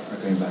Chuck are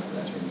going back to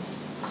that tournament.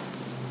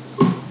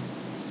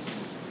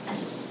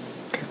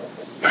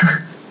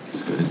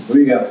 It's good. Who do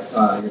you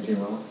got your team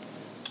rolling?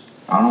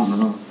 I don't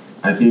know.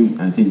 I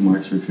think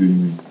Mark's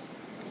recruiting me.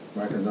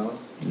 Mark Gonzalez?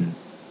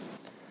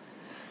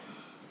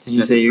 Did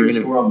you say you're gonna?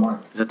 Score on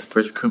Mark. Is that the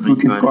first Who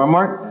recruitment can you score, got?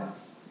 Mark?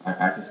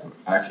 I can score.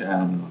 Actually, I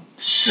don't know.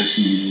 Just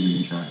he didn't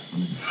even try.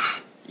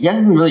 He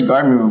hasn't really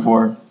guarded me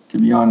before, to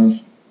be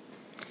honest.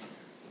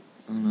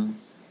 I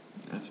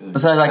feel like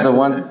Besides like I the feel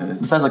one, like I could.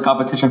 besides the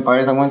competition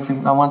fighters I went to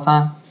that one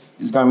time,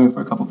 he's guarded me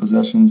for a couple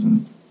possessions,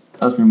 and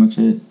that's pretty much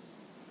it.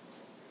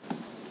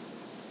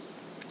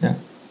 Yeah.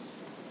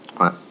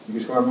 What? You can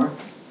score on Mark?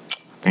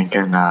 I think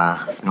in no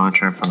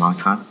return for a long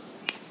time.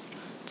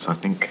 So I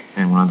think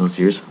in one of those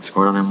years I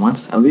scored on him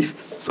once at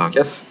least. So I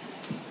guess.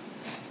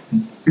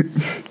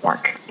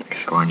 Mark, I can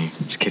score on you.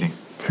 Just kidding.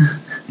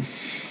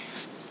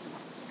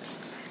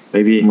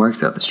 Maybe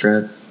Mark's out the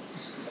strap.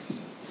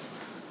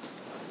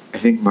 I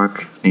think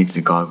Mark needs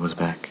the goggles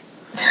back.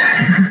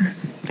 I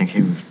think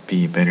he would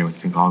be better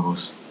with the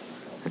goggles.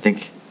 I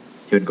think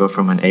he would go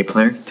from an A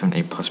player to an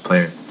A plus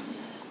player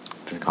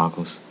with the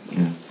goggles.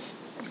 Yeah.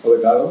 Oh,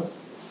 wait, goggles?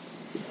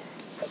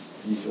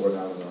 You used to wear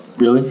goggles all the time.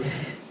 Really?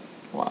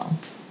 Wow.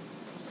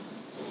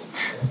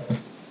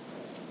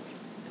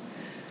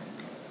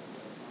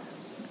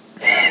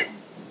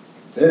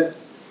 That's it.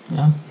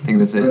 I think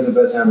that's What's it.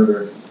 the best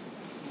hamburger?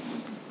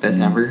 Best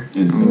hamburger?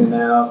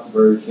 In-N-Out,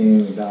 Burger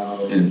King,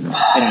 McDonald's.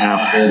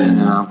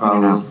 No,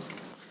 probably.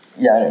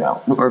 Yeah, I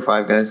don't know. Or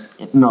Five Guys.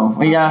 No,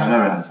 but I've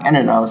never yeah, had and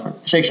then I was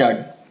Shake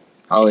Shack.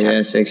 Oh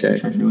yeah, Shake Shack.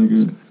 Shake Shack's really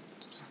good.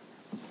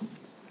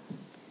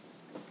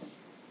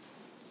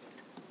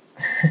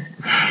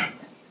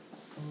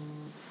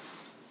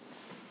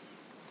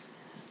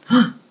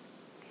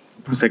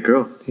 Who's that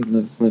girl? Hey,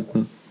 look.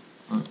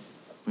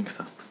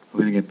 Wingstop. We're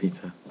gonna get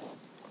pizza.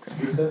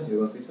 Pizza? You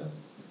want pizza?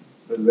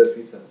 What's the best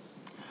pizza?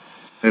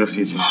 Little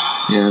Caesars.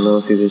 Yeah,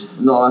 Little Caesars.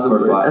 No,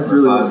 that's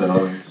really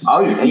good.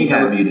 I'll eat You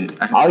can't anything. beat it.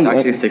 I'll It's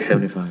eat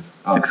actually it. $6.75.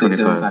 Oh, $6.25.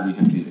 $6.75, you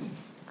can beat it.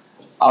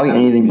 I'll eat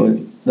anything,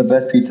 but the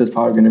best pizza is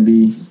probably gonna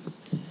be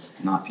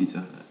Not Pizza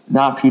Hut.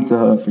 not Pizza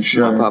Hut for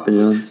sure. Not Papa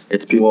John's.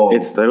 It's Whoa.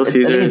 it's Little I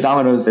think Caesars. it's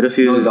Domino's. Little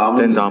Caesars, No,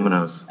 then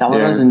Domino's. Domino's.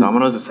 Domino's Yeah, and-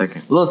 Domino's is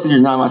second. Little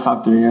Caesars not in my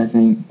top 3, I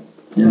think.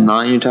 Yeah.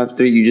 Not in your top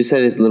 3. You just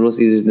said it's Little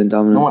Caesars then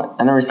Domino's. No, what?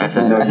 I never said I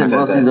said that. that. I said I said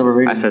Little that. Caesars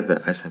overrated. I said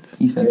that.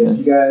 He said Hey, if that.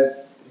 you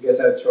guys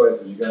had a choice,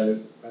 would you guys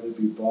rather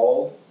be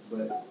bald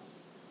but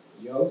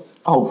yoked,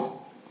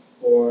 Oh,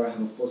 or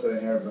have a full set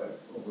of hair but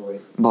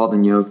overweight? Bald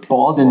and yoked.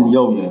 bald and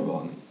yoked. Yeah,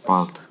 well,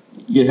 Bald.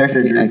 You get hair I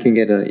surgery. can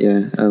get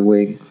a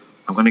wig.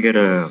 I'm gonna get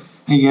a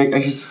Hey, I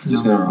just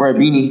gonna wear a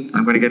beanie.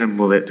 I'm gonna get a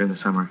mullet during the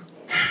summer.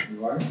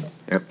 You are?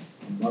 Yep.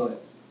 Mullet.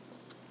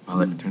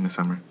 Mullet during the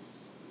summer.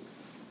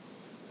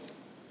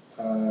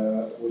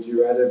 Would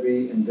you rather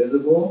be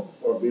invisible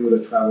or be able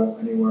to travel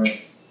anywhere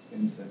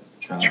instant?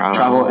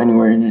 Travel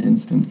anywhere in an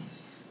instant.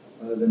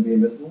 Other than be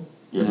invisible?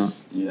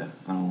 Yes. Yeah.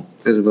 I don't.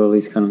 Visibility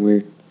is kind of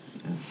weird.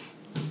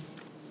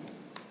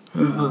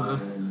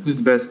 Who's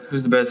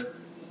the best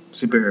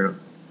superhero?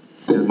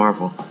 It's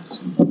Marvel.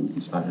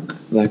 Spider-Man.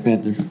 Black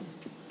Panther.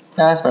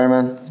 Yeah,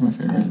 Spider-Man. That's my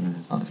favorite.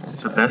 Oh, that's right.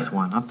 The best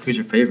one. Not who's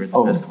your favorite. The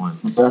Oh. best one.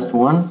 The best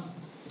one?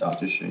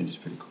 Doctor Strange is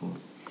pretty cool.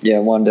 Yeah,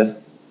 Wanda. Dude,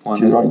 I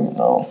Wanda. don't even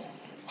know.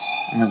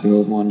 I have to go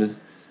with Wanda.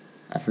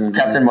 I forgot.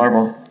 Captain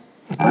Marvel.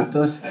 What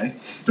the heck?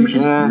 Dude,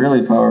 she's Yeah.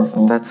 really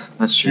powerful. That's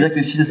true.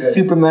 She's a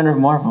Superman of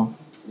Marvel.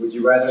 Would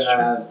you rather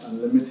have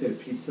unlimited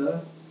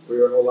pizza for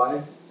your whole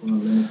life or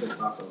unlimited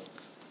tacos?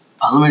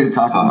 Unlimited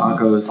tacos.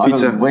 Tacos.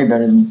 Pizza. Tacos way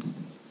better than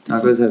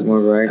Tacos has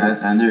more variety.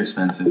 And they're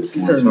expensive.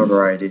 Pizza has more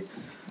variety.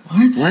 what?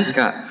 You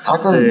got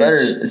Tacos is better,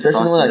 especially the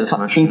one sausage,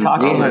 like King mushrooms.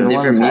 Taco. You and have the one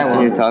different in meats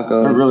in your Taiwan.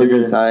 taco. They're really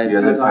different good. sides.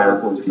 Yeah, Taco, they're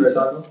pineapple would you prefer pizza.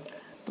 taco?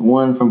 The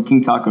one from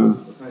King Taco.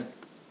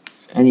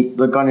 Okay.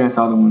 Look on the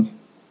outside the ones.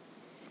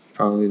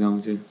 Probably that one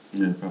too.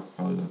 Yeah,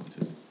 probably that one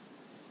too.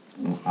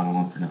 I don't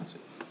want to pronounce it.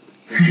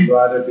 Would you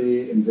rather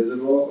be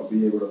invisible or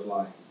be able to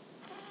fly?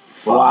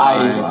 Fly.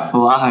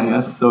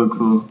 That's so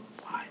cool.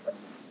 Fly.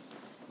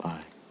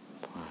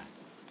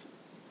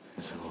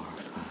 It's a war of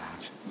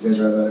flash. You guys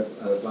rather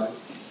fly?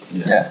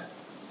 Yeah.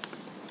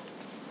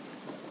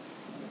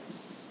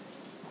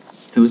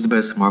 Who's the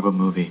best Marvel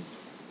movie?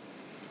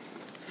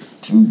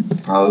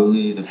 Dude.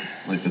 Probably the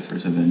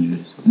first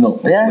Avengers. No.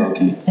 Yeah.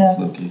 Loki. Yeah.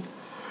 Loki.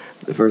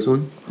 The first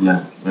one?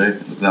 Yeah, right?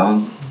 That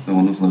one? The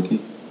one with Loki?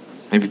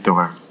 Maybe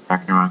Thor.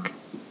 Ragnarok.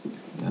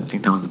 Yeah. I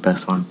think that was the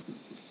best one.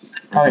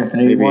 Probably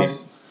Infinity War.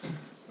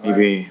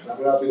 Maybe. Wrap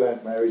it up,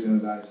 like my reason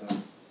to die, so.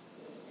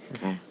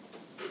 Okay.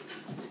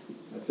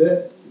 That's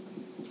it.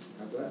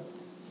 Wrap it up.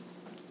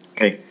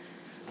 Okay.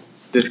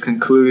 This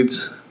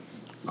concludes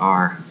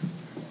our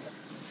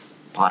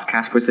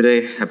podcast for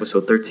today,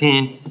 episode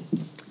 13.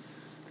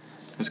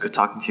 It was good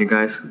talking to you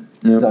guys.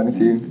 Yep. Talking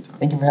to you.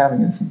 Thank you for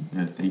having us.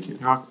 Yeah, thank you.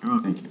 You're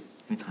welcome. Thank you.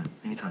 Anytime.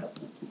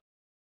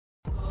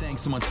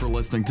 Thanks so much for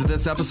listening to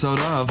this episode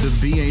of the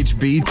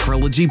BHB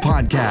Trilogy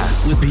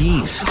Podcast with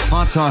Beast,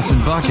 Hot Sauce,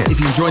 and Buckets. If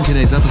you enjoyed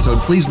today's episode,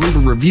 please leave a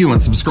review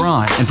and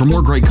subscribe. And for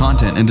more great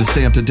content and to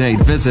stay up to date,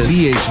 visit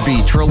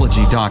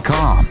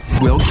bhbtrilogy.com.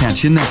 We'll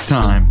catch you next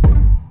time.